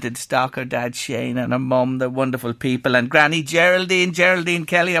talented stock. Her dad Shane and her mum, they're wonderful people. And Granny Geraldine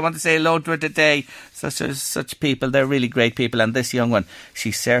Kelly, I want to say hello to her today. Such people, they're really great people. And this young one,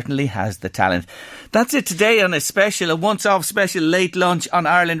 she certainly has the talent. That's it today on a once-off special late lunch on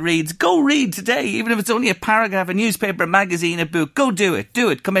Ireland Reads. Go read today, even if it's only a paragraph, a newspaper, a magazine, a book. Go do it.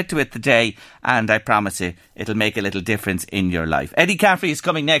 Commit to it today. And I promise you, it'll make a little difference in your life. Eddie Caffrey is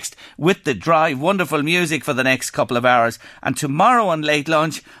coming next with The Drive. Wonderful music for the next couple of hours. And tomorrow on Late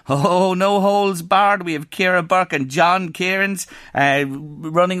Lunch, no holds barred, we have Ciara Burke and John Kierans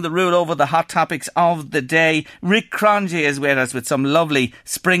running the rule over the hot topics of the day. Rick Cronje is with us with some lovely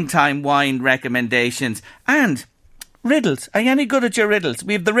springtime wine recommendations. And riddles. Are you any good at your riddles?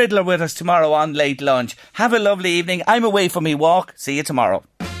 We have the Riddler with us tomorrow on Late Lunch. Have a lovely evening. I'm away for me walk. See you tomorrow.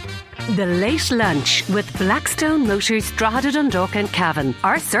 The Late Lunch with Blackstone Motors, Drogheda, Dundalk and Cavan.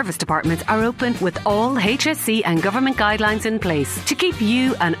 Our service departments are open with all HSC and government guidelines in place to keep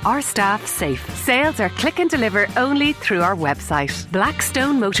you and our staff safe. Sales are click and deliver only through our website,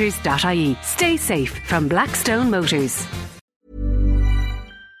 blackstonemotors.ie. Stay safe from Blackstone Motors.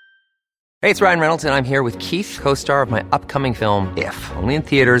 Hey, it's Ryan Reynolds, and I'm here with Keith, co-star of my upcoming film, If, only in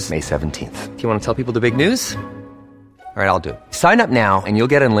theaters May 17th. Do you want to tell people the big news? All right, I'll do it. Sign up now and you'll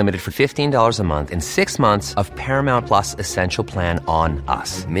get unlimited for $15 a month and 6 months of Paramount Plus Essential Plan on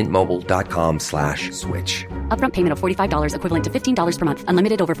us. MintMobile.com/switch. Upfront payment of $45 equivalent to $15 per month.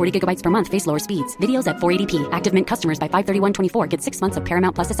 Unlimited over 40 gigabytes per month. Face lower speeds. Videos at 480p. Active Mint customers by 531.24 get 6 months of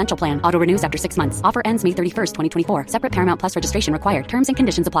Paramount Plus Essential Plan. Auto renews after 6 months. Offer ends May 31st, 2024. Separate Paramount Plus registration required. Terms and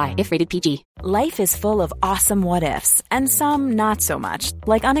conditions apply if rated PG. Life is full of awesome what-ifs and some not so much,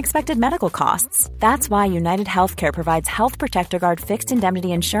 like unexpected medical costs. That's why United Healthcare provides Health Protector Guard fixed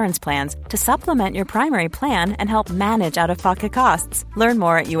indemnity insurance plans to supplement your primary plan and help manage out-of-pocket costs. Learn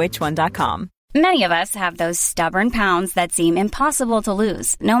more at UH1.com. Many of us have those stubborn pounds that seem impossible to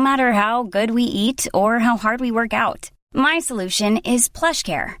lose, no matter how good we eat or how hard we work out. My solution is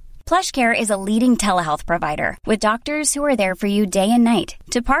PlushCare. PlushCare is a leading telehealth provider with doctors who are there for you day and night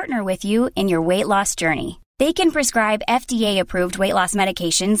to partner with you in your weight loss journey. They can prescribe FDA-approved weight loss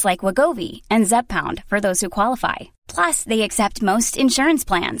medications like Wegovy and Zepbound for those who qualify. Plus, they accept most insurance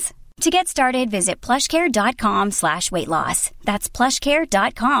plans. To get started, visit plushcare.com/weightloss. That's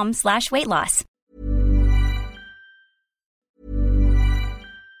plushcare.com/weightloss.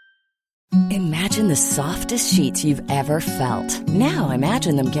 Imagine the softest sheets you've ever felt. Now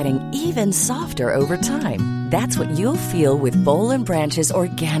imagine them getting even softer over time. That's what you'll feel with Boll & Branch's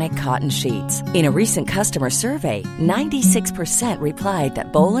organic cotton sheets. In a recent customer survey, 96% replied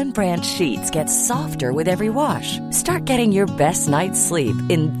that Boll & Branch sheets get softer with every wash. Start getting your best night's sleep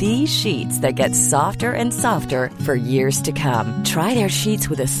in these sheets that get softer and softer for years to come. Try their sheets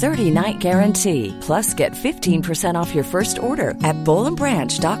with a 30-night guarantee. Plus, get 15% off your first order at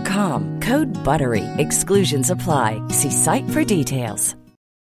bollandbranch.com. Code BUTTERY. Exclusions apply. See site for details.